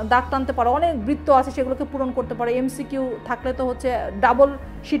দাগ টানতে পারো, অনেক বৃত্ত আছে সেগুলোকে পূরণ করতে পারো। এমসিকিউ থাকলে তো হচ্ছে ডাবল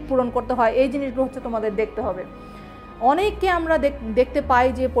শিট পূরণ করতে হয়, এই জিনিসগুলো হচ্ছে তোমাদের দেখতে হবে। অনেককে আমরা দেখতে পাই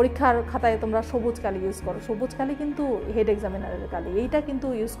যে পরীক্ষার খাতায় তোমরা সবুজ কালি ইউজ করো, সবুজ কালি কিন্তু হেড এক্সামিনারের কালি, এইটা কিন্তু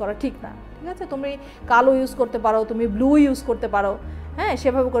ইউজ করা ঠিক না, ঠিক আছে? তুমি কালো ইউজ করতে পারো, তুমি ব্লু ইউজ করতে পারো, হ্যাঁ,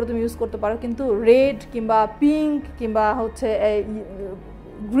 সেভাবে করে তুমি ইউজ করতে পারো, কিন্তু রেড কিংবা পিঙ্ক কিংবা হচ্ছে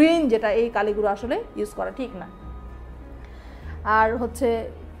গ্রিন যেটা, এই কালিগুলো আসলে ইউজ করা ঠিক না। আর হচ্ছে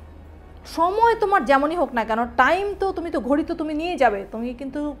সময় তোমার যেমনই হোক না কেন, টাইম তো তুমি তো ঘড়ি তো তুমি নিয়ে যাবে, তুমি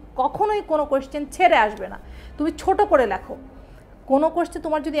কিন্তু কখনোই কোনো কোয়েশ্চেন ছেড়ে আসবে না, তুমি ছোট করে লেখো। কোনো কোয়েশ্চেন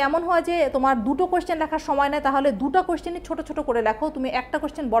তোমার যদি এমন হয় যে তোমার দুটো কোয়েশ্চেন লেখার সময় নেয়, তাহলে দুটো কোয়েশ্চেনই ছোট ছোট করে লেখো, তুমি একটা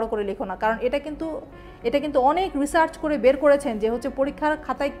কোয়েশ্চেন বড় করে লেখো না। কারণ এটা কিন্তু অনেক রিসার্চ করে বের করেছেন যে হচ্ছে পরীক্ষার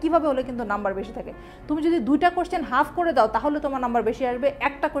খাতায় কীভাবে হলে কিন্তু নাম্বার বেশি থাকে। তুমি যদি দুইটা কোয়েশ্চেন হাফ করে দাও তাহলে তোমার নাম্বার বেশি আসবে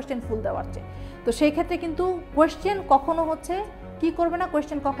একটা কোয়েশ্চেন ফুল দেওয়ার চেয়ে। তো সেই ক্ষেত্রে কিন্তু কোয়েশ্চেন কখনো হচ্ছে কি করবে না,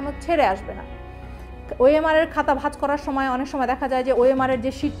 কোয়েশ্চেন কখনো ছেড়ে আসবে না। ওএমআর-এর খাতা ভাঁজ করার সময় অনেক সময় দেখা যায় যে ওএমআর-এর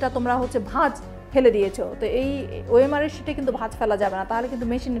যে শিটটা তোমরা হচ্ছে ভাঁজ ফেলে দিয়েছো, তো এই ওএমআর-এর শিটে কিন্তু ভাঁজ ফেলা যাবে না, তাহলে কিন্তু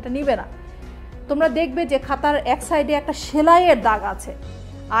মেশিন এটা নিবে না। তোমরা দেখবে যে খাতার এক সাইডে একটা সেলাইয়ের দাগ আছে,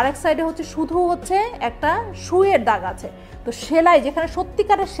 আর এক সাইডে হচ্ছে শুধু হচ্ছে একটা সুইয়ের দাগ আছে। তো সেলাই যেখানে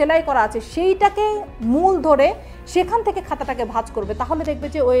সত্যিকারের সেলাই করা আছে সেইটাকে মূল ধরে সেখান থেকে খাতাটাকে ভাঁজ করবে, তাহলে দেখবে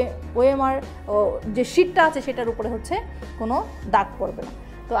যে ওএমআর যে শিটটা আছে সেটার উপরে হচ্ছে কোনো দাগ পড়বে না।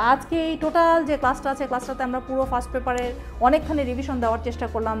 তো আজকে এই টোটাল যে ক্লাসটা আছে, ক্লাসটাতে আমরা পুরো ফার্স্ট পেপারের অনেকখানি রিভিশন দেওয়ার চেষ্টা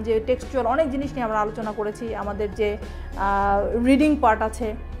করলাম, যে টেক্সচুয়াল অনেক জিনিস নিয়ে আমরা আলোচনা করেছি। আমাদের যে রিডিং পার্ট আছে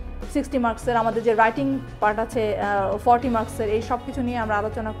 60 মার্কসের, আমাদের যে রাইটিং পার্ট আছে 40 মার্কসের, এই সব কিছু নিয়ে আমরা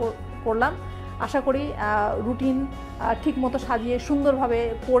আলোচনা করলাম। আশা করি রুটিন ঠিক মতো সাজিয়ে সুন্দরভাবে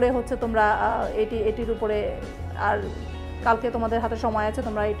পড়ে হচ্ছে তোমরা এটির উপরে, আর কালকে তোমাদের হাতে সময় আছে,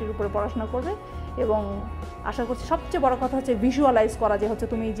 তোমরা এটির উপরে পড়াশোনা করবে। এবং আশা করছি সবচেয়ে বড় কথা হচ্ছে ভিজুয়ালাইজ করা, যে হচ্ছে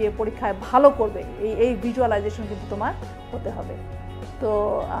তুমি যে পরীক্ষায় ভালো করবে, এই ভিজুয়ালাইজেশন কিন্তু তোমার হতে হবে। তো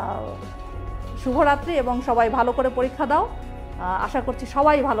শুভরাত্রি, এবং সবাই ভালো করে পরীক্ষা দাও। আশা করছি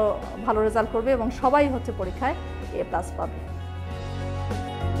সবাই ভালো রেজাল্ট করবে এবং সবাই হচ্ছে পরীক্ষায় A+ পাবে।